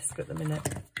my desk at the minute.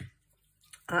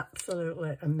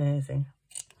 Absolutely amazing.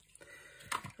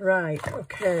 Right,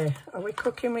 okay, are we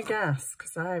cooking with gas?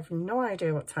 Because I have no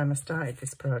idea what time I started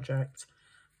this project,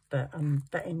 but I'm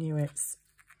betting you it's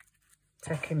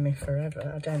taking me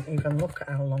forever. I don't even look at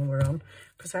how long we're on,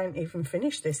 because I haven't even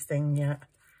finished this thing yet.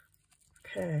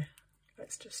 Okay,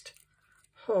 let's just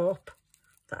hope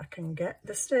that I can get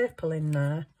the staple in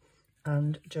there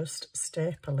and just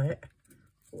staple it.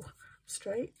 Ooh,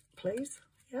 straight, please.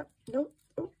 Yep, no,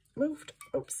 oh, moved,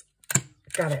 oops,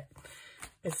 got it.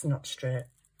 It's not straight,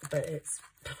 but it's,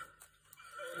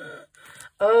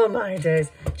 oh my days.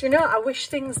 Do you know, I wish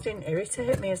things didn't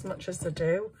irritate me as much as they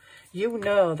do. You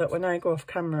know that when I go off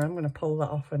camera, I'm going to pull that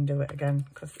off and do it again,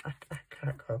 because I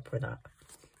can't cope with that.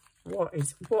 What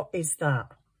is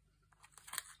that?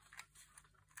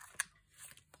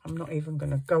 I'm not even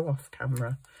going to go off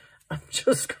camera. I'm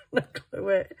just going to glue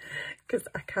it, because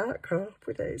I can't cope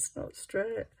with it. It's not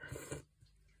straight.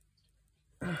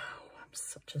 Oh, I'm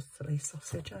such a silly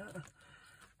sausage, aren't I?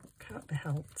 Can't be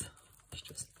helped. It's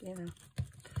just, you know,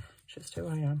 it's just who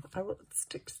I am. I will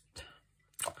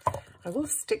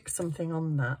stick something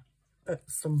on that at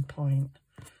some point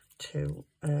to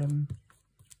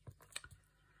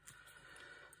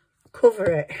cover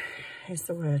it, is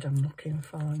the word I'm looking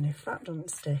for. And if that doesn't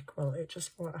stick, well, it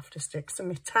just won't have to stick. So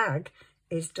my tag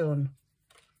is done.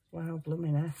 Wow,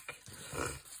 blooming heck.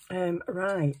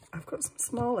 Right, I've got some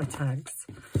smaller tags.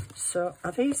 So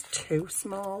are these too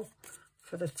small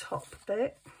for the top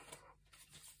bit?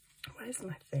 Where's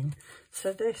my thing?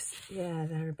 So this, yeah,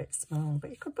 they're a bit small, but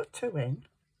you could put 2 in.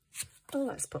 Oh,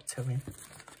 let's put 2 in.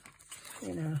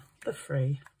 You know, they're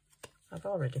free. I've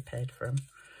already paid for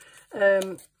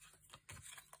them.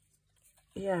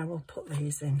 Yeah, we'll put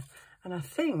these in. And I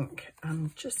think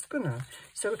I'm just gonna,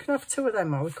 so we can have 2 of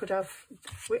them, or we could have,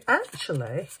 you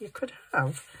could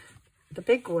have the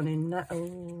big one in that.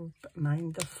 Oh,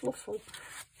 mind the fluffle.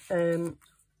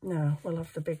 No, we'll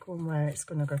have the big one where it's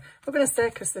gonna go. We're gonna say,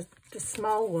 because the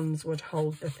small ones would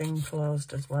hold the thing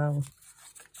closed as well.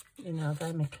 You know,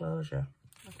 they're my closure.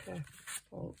 Okay,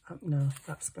 well, no,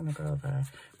 that's gonna go there.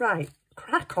 Right,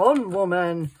 crack on,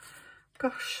 woman.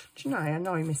 Gosh, do you know, I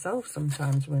annoy myself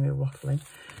sometimes when we're waffling.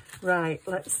 Right,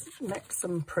 let's make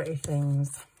some pretty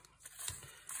things.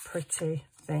 Pretty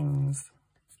things.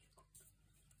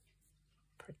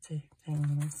 Pretty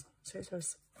things.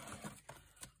 Scissors.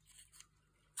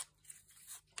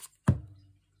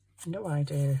 No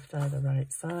idea if they're the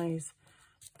right size,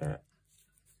 but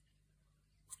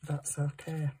that's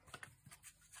okay.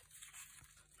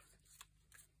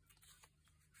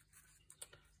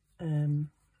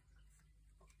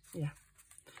 Yeah,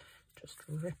 just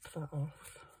rip that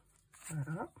off like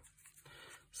that.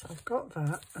 So I've got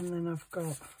that, and then I've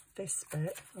got this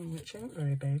bit, which isn't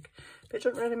very big, but it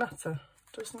doesn't really matter.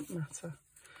 Doesn't matter.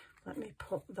 Let me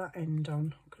put that end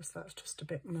on, because that's just a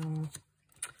bit more,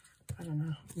 I don't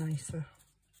know, nicer.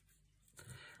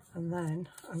 And then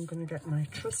I'm going to get my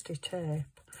trusty tape.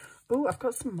 Oh, I've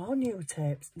got some more new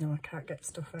tapes. No, I can't get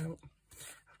stuff out.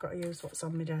 I've got to use what's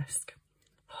on my desk.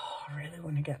 Oh, I really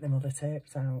want to get them other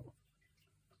tapes out.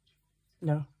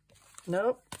 No,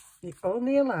 nope. You're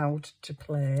only allowed to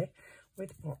play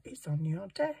with what is on your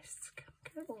desk.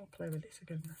 Okay, well, I'll play with this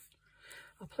again then.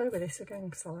 I'll play with this again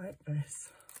because I like this.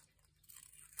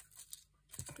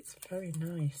 It's very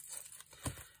nice.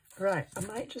 Right, I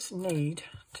might just need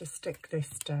to stick this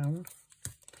down.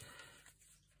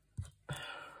 Oh,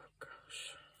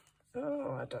 gosh.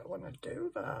 Oh, I don't want to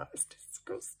do that. It's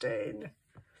disgusting.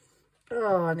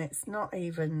 Oh, and it's not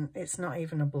even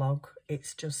a blog.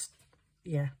 It's just,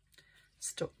 yeah,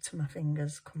 stuck to my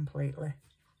fingers completely.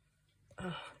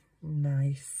 Oh,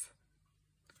 nice.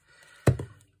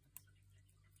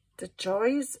 The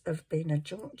joys of being a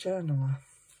junk journaler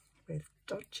with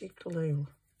dodgy glue.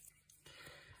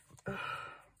 Oh,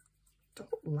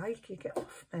 don't like you. Get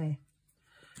off me.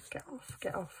 Get off,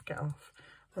 get off, get off.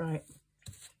 Right.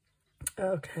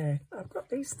 Okay, I've got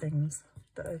these things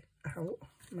that are out.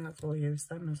 Might as well use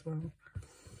them as well.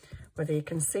 Whether you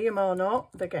can see them or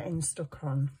not, they're getting stuck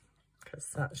on, because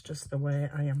that's just the way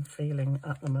I am feeling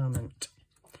at the moment.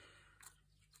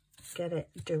 Get it,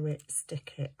 do it,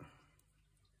 stick it.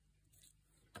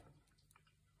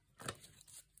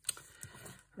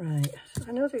 Right,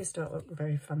 I know these don't look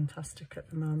very fantastic at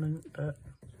the moment, but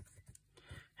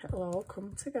it'll all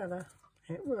come together.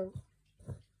 It will.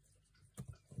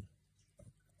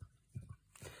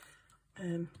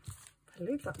 I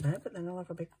leave that there, but then I'll have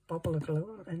a big bobble of glue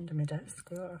on the end of my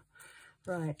desk. Oh.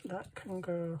 Right, that can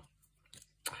go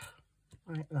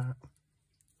like that.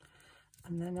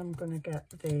 And then I'm going to get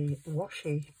the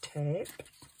washi tape,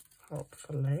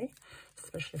 hopefully,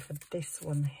 especially for this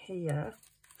one here.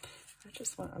 I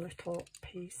just want a little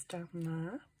piece down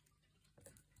there.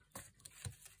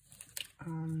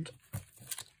 And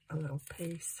a little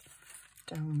piece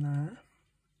down there.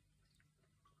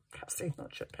 Can't see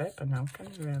much of paper now, can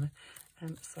you really?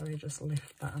 Sorry, just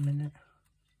lift that a minute.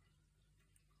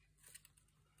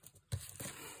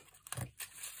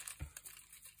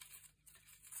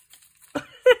 It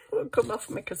won't come off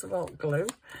me because of all glue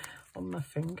on my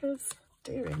fingers.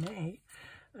 Dearie me.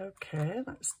 Okay,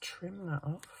 let's trim that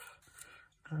off.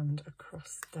 And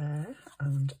across there,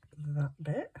 and that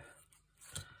bit.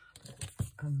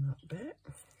 And that bit.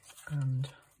 And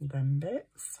them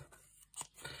bits.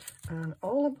 And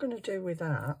all I'm going to do with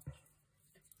that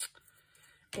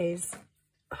is,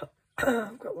 I've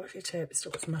got washi tape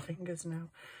stuck to my fingers now.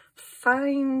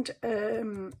 Find,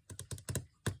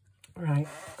 right,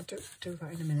 I'll do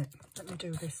that in a minute. Let me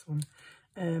do this one.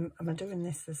 Am I doing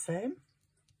this the same?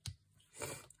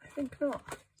 I think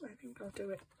not. I think I'll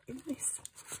do it in this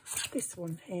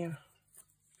one here.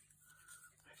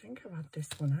 I think I've had this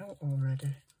one out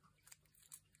already.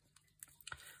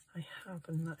 I have,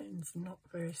 and that end's not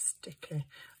very sticky.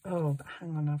 Oh, but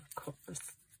hang on, I've cut the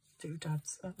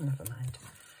doodads. Oh, never mind.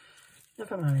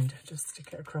 Never mind, just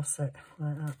stick it across it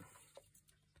like that.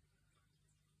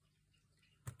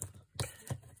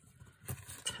 Okay,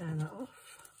 tear that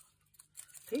off.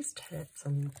 These tapes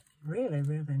are really,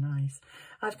 really nice.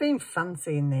 I've been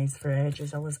fancying these for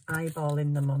ages. I was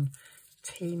eyeballing them on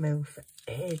Temu for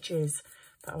ages,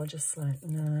 but I was just like,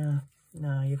 no,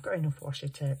 you've got enough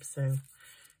washi tape, so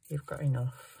you've got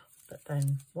enough. But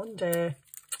then one day,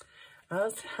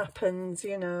 as happens,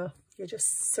 you know, you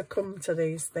just succumb to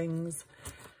these things.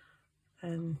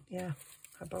 And yeah,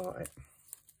 I bought it.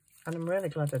 And I'm really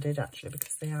glad I did, actually,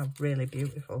 because they are really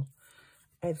beautiful.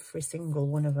 Every single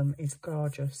one of them is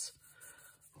gorgeous.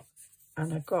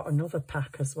 And I got another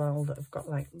pack as well that have got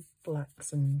like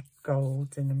blacks and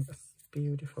golds in them. It's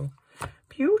beautiful.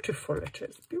 Beautiful it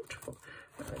is, beautiful.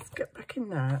 Right, let's get back in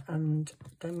there, and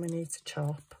then we need to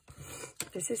chop.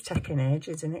 This is taking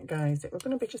ages, isn't it, guys? It was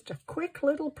going to be just a quick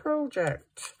little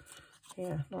project.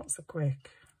 Yeah, not so quick.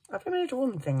 Have I made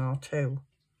one thing or two?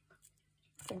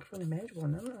 I think I've only made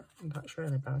one, haven't I? That's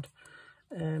really bad.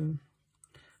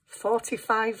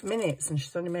 45 minutes and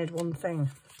she's only made one thing.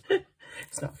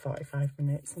 It's not 45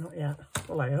 minutes, not yet.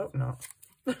 Well, I hope not.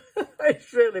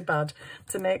 It's really bad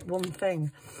to make one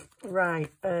thing.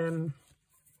 Right,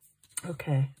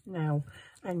 okay, now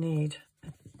I need,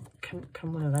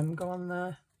 can one of them go on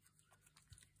there?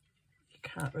 You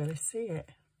can't really see it.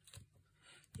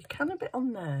 You can a bit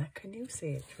on there. Can you see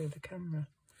it through the camera?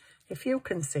 If you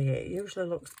can see it, it usually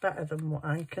looks better than what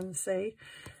I can see.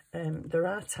 There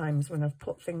are times when I've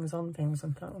put things on things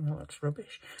and thought, oh, that looks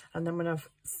rubbish. And then when I've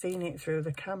seen it through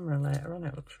the camera later on,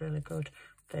 it looks really good.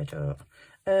 They don't.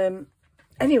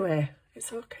 Anyway,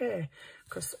 it's okay.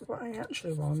 Because what I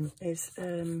actually want is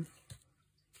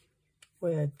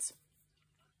words.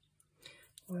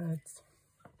 Words.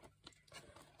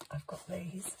 I've got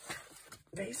these.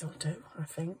 These will do, I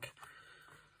think.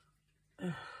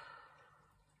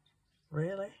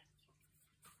 Really?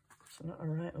 There's not a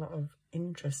right lot of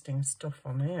interesting stuff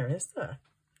on here, is there?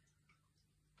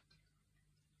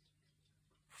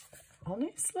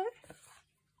 Honestly?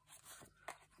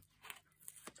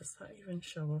 Does that even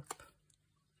show up?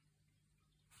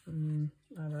 I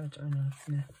don't know.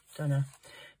 No, don't know.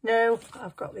 No,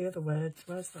 I've got the other words.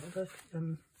 Where's that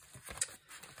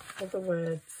other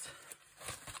words?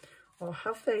 Or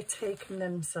have they taken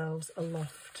themselves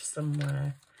aloft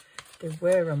somewhere? They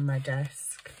were on my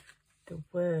desk. They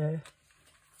were.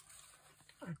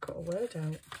 I cut a word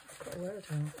out. I cut a word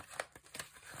out.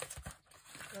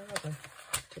 Where are they?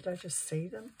 Did I just see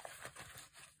them?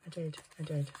 I did.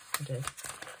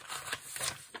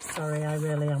 Sorry, I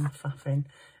really am faffing.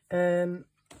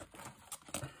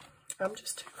 I'm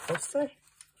just too fussy.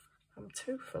 I'm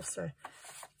too fussy.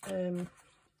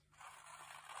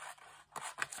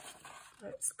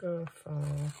 Let's go for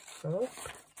hope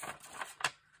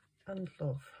and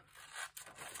love.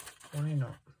 Why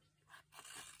not?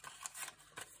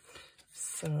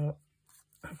 So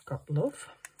I've got love.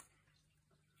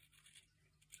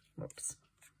 Whoops.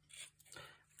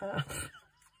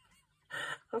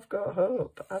 I've got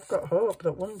hope. I've got hope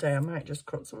that one day I might just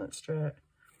cut something straight.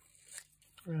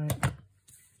 Right.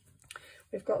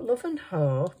 we've got Love and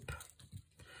Hope,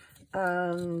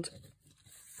 and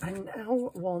I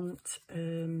now want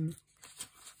a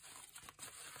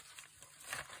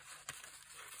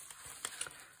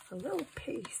little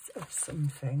piece of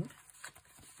something.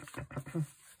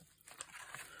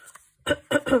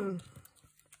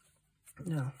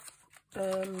 No.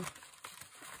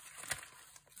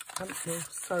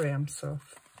 Sorry, I'm so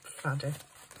faddy.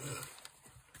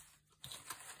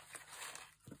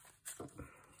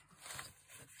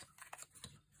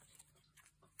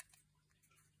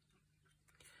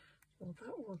 Well,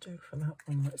 that will do for that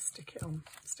one. Let's stick it on.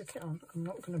 Stick it on. I'm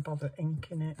not going to bother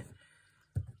inking it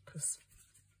because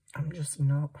I'm just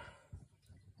not.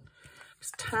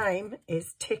 Because time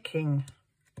is ticking.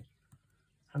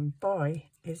 And boy,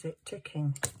 is it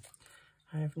ticking.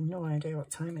 I have no idea what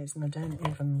time it is and I don't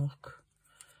even look.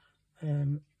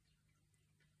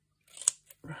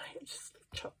 Right, just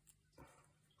chop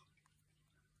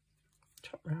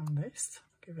round this.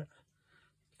 Give it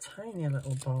a tiny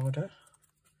little border.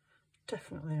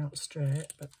 Definitely not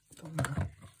straight, but don't matter.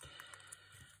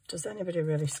 Does anybody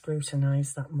really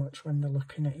scrutinise that much when they're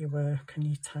looking at your work and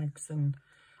your tags and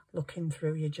looking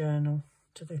through your journal?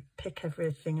 Do they pick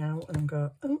everything out and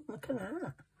go, oh, look at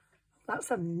that.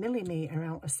 That's a millimetre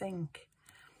out of sync.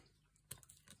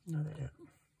 No, they don't.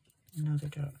 No, they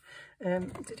don't.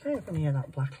 Did I have any of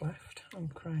that black left? Oh,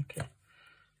 crikey.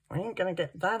 I ain't going to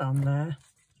get that on there.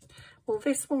 Well,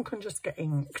 this one can just get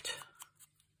inked.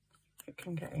 It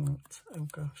can get inked. Oh,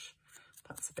 gosh.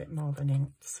 That's a bit more than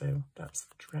inked, so that's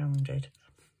drowned.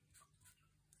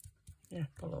 Yeah,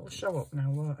 well, it'll show up now,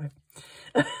 won't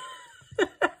it?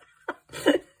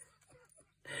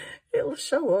 It'll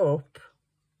show up.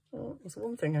 Well, there's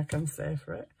one thing I can say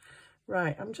for it.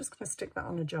 Right, I'm just going to stick that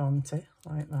on a jaunty,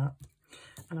 like that.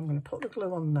 And I'm going to put the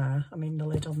glue on there. I mean, the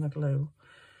lid on the glue.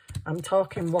 I'm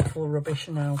talking waffle rubbish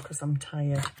now because I'm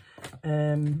tired.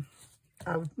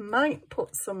 I might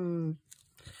put some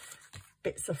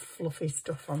bits of fluffy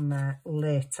stuff on there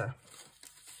later.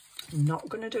 I'm not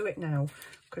going to do it now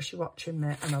because you're watching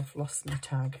me and I've lost my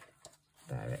tag.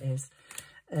 There it is.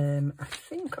 I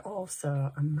think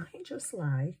also I might just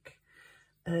like,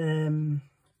 oh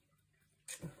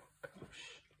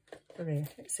gosh, hurry,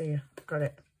 it's here, I've got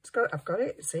it,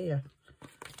 it's here,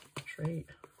 treat.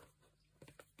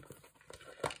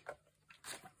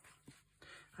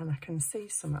 And I can see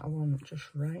something I want just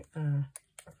right there.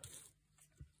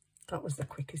 That was the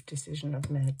quickest decision I've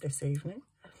made this evening.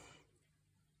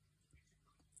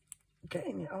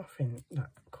 Getting it off in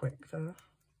that quick though.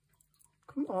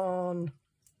 Come on.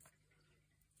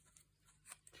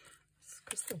 It's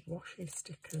because the washi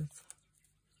stickers.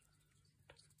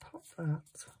 Just pop that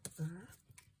there.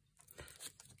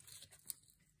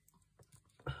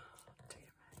 Oh, dear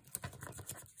me.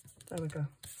 There we go.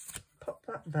 Pop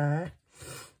that there.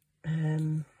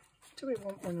 Do we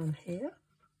want one on here?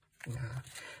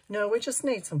 No, we just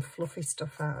need some fluffy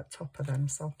stuff out at top of them.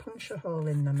 So I'll punch a hole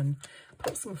in them and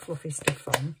put some fluffy stuff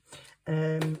on.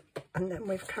 And then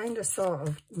we've kind of sort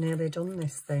of nearly done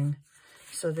this thing.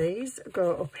 So these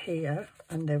go up here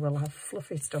and they will have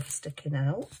fluffy stuff sticking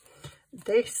out.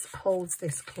 This holds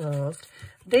this closed.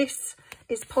 This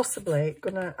is possibly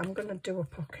I'm gonna do a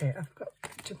pocket.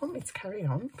 Do you want me to carry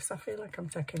on? Because I feel like I'm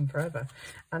taking forever.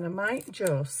 And I might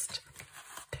just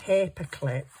paper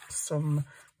clip some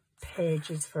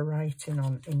pages for writing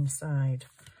on inside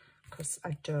because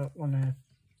I don't want to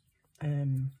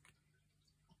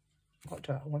what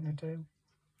do I want to do?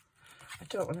 I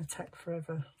don't want to take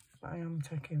forever, but I am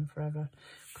taking forever.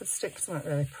 Could stick something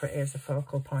really pretty as a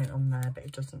focal point on there, but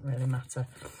it doesn't really matter.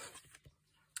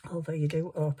 Although you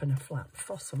do open a flap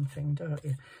for something, don't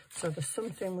you? So the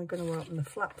something we're going to open the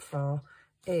flap for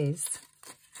is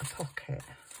a pocket.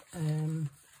 A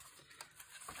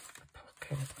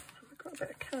pocket. Have we got a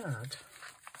bit of card?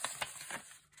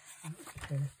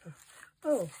 Paper.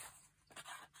 Oh,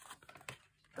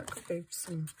 that could be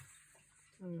some.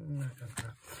 I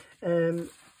don't know.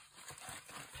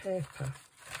 Paper.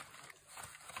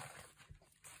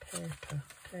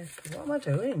 What am I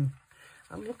doing?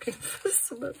 I'm looking for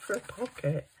something for a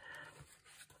pocket.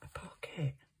 A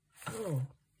pocket. Oh.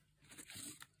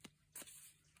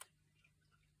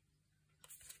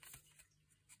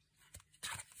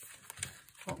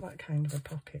 Not that kind of a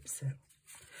pocket, Sue.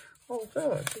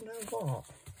 Although, do you know what?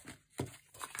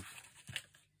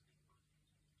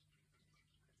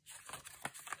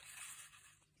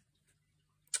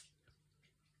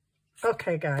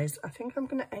 Okay, guys, I think I'm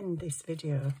going to end this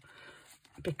video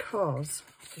because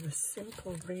for the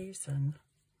simple reason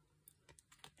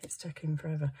it's taking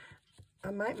forever. I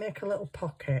might make a little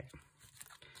pocket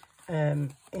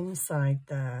inside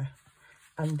there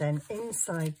And then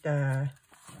inside there,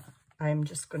 I'm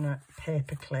just going to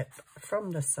paper clip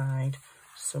from the side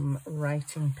some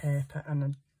writing paper, and I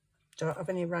don't have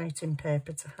any writing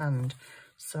paper to hand,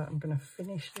 so I'm going to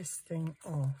finish this thing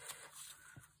off.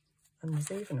 And there's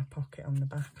even a pocket on the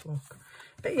back, look.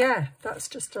 But yeah, that's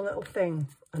just a little thing,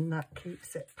 and that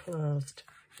keeps it closed.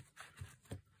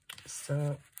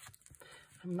 So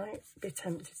I might be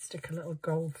tempted to stick a little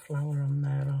gold flower on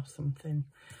there or something.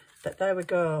 But there we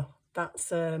go.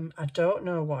 That's, I don't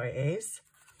know what it is.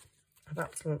 I've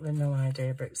absolutely no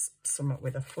idea, but it's something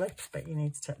with a flip, but you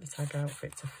need to take the tag out for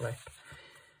it to flip.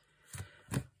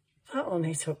 That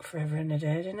only took forever and a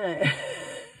day, didn't it?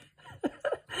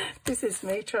 This is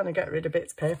me trying to get rid of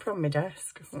bits of paper on my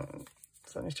desk.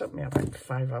 It's only took me about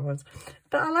 5 hours.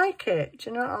 But I like it. Do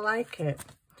you know what? I like it.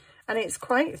 And it's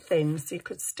quite thin, so you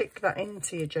could stick that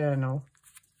into your journal.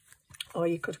 Or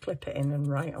you could clip it in and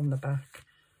write on the back.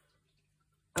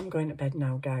 I'm going to bed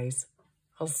now, guys.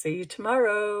 I'll see you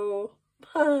tomorrow.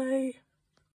 Bye.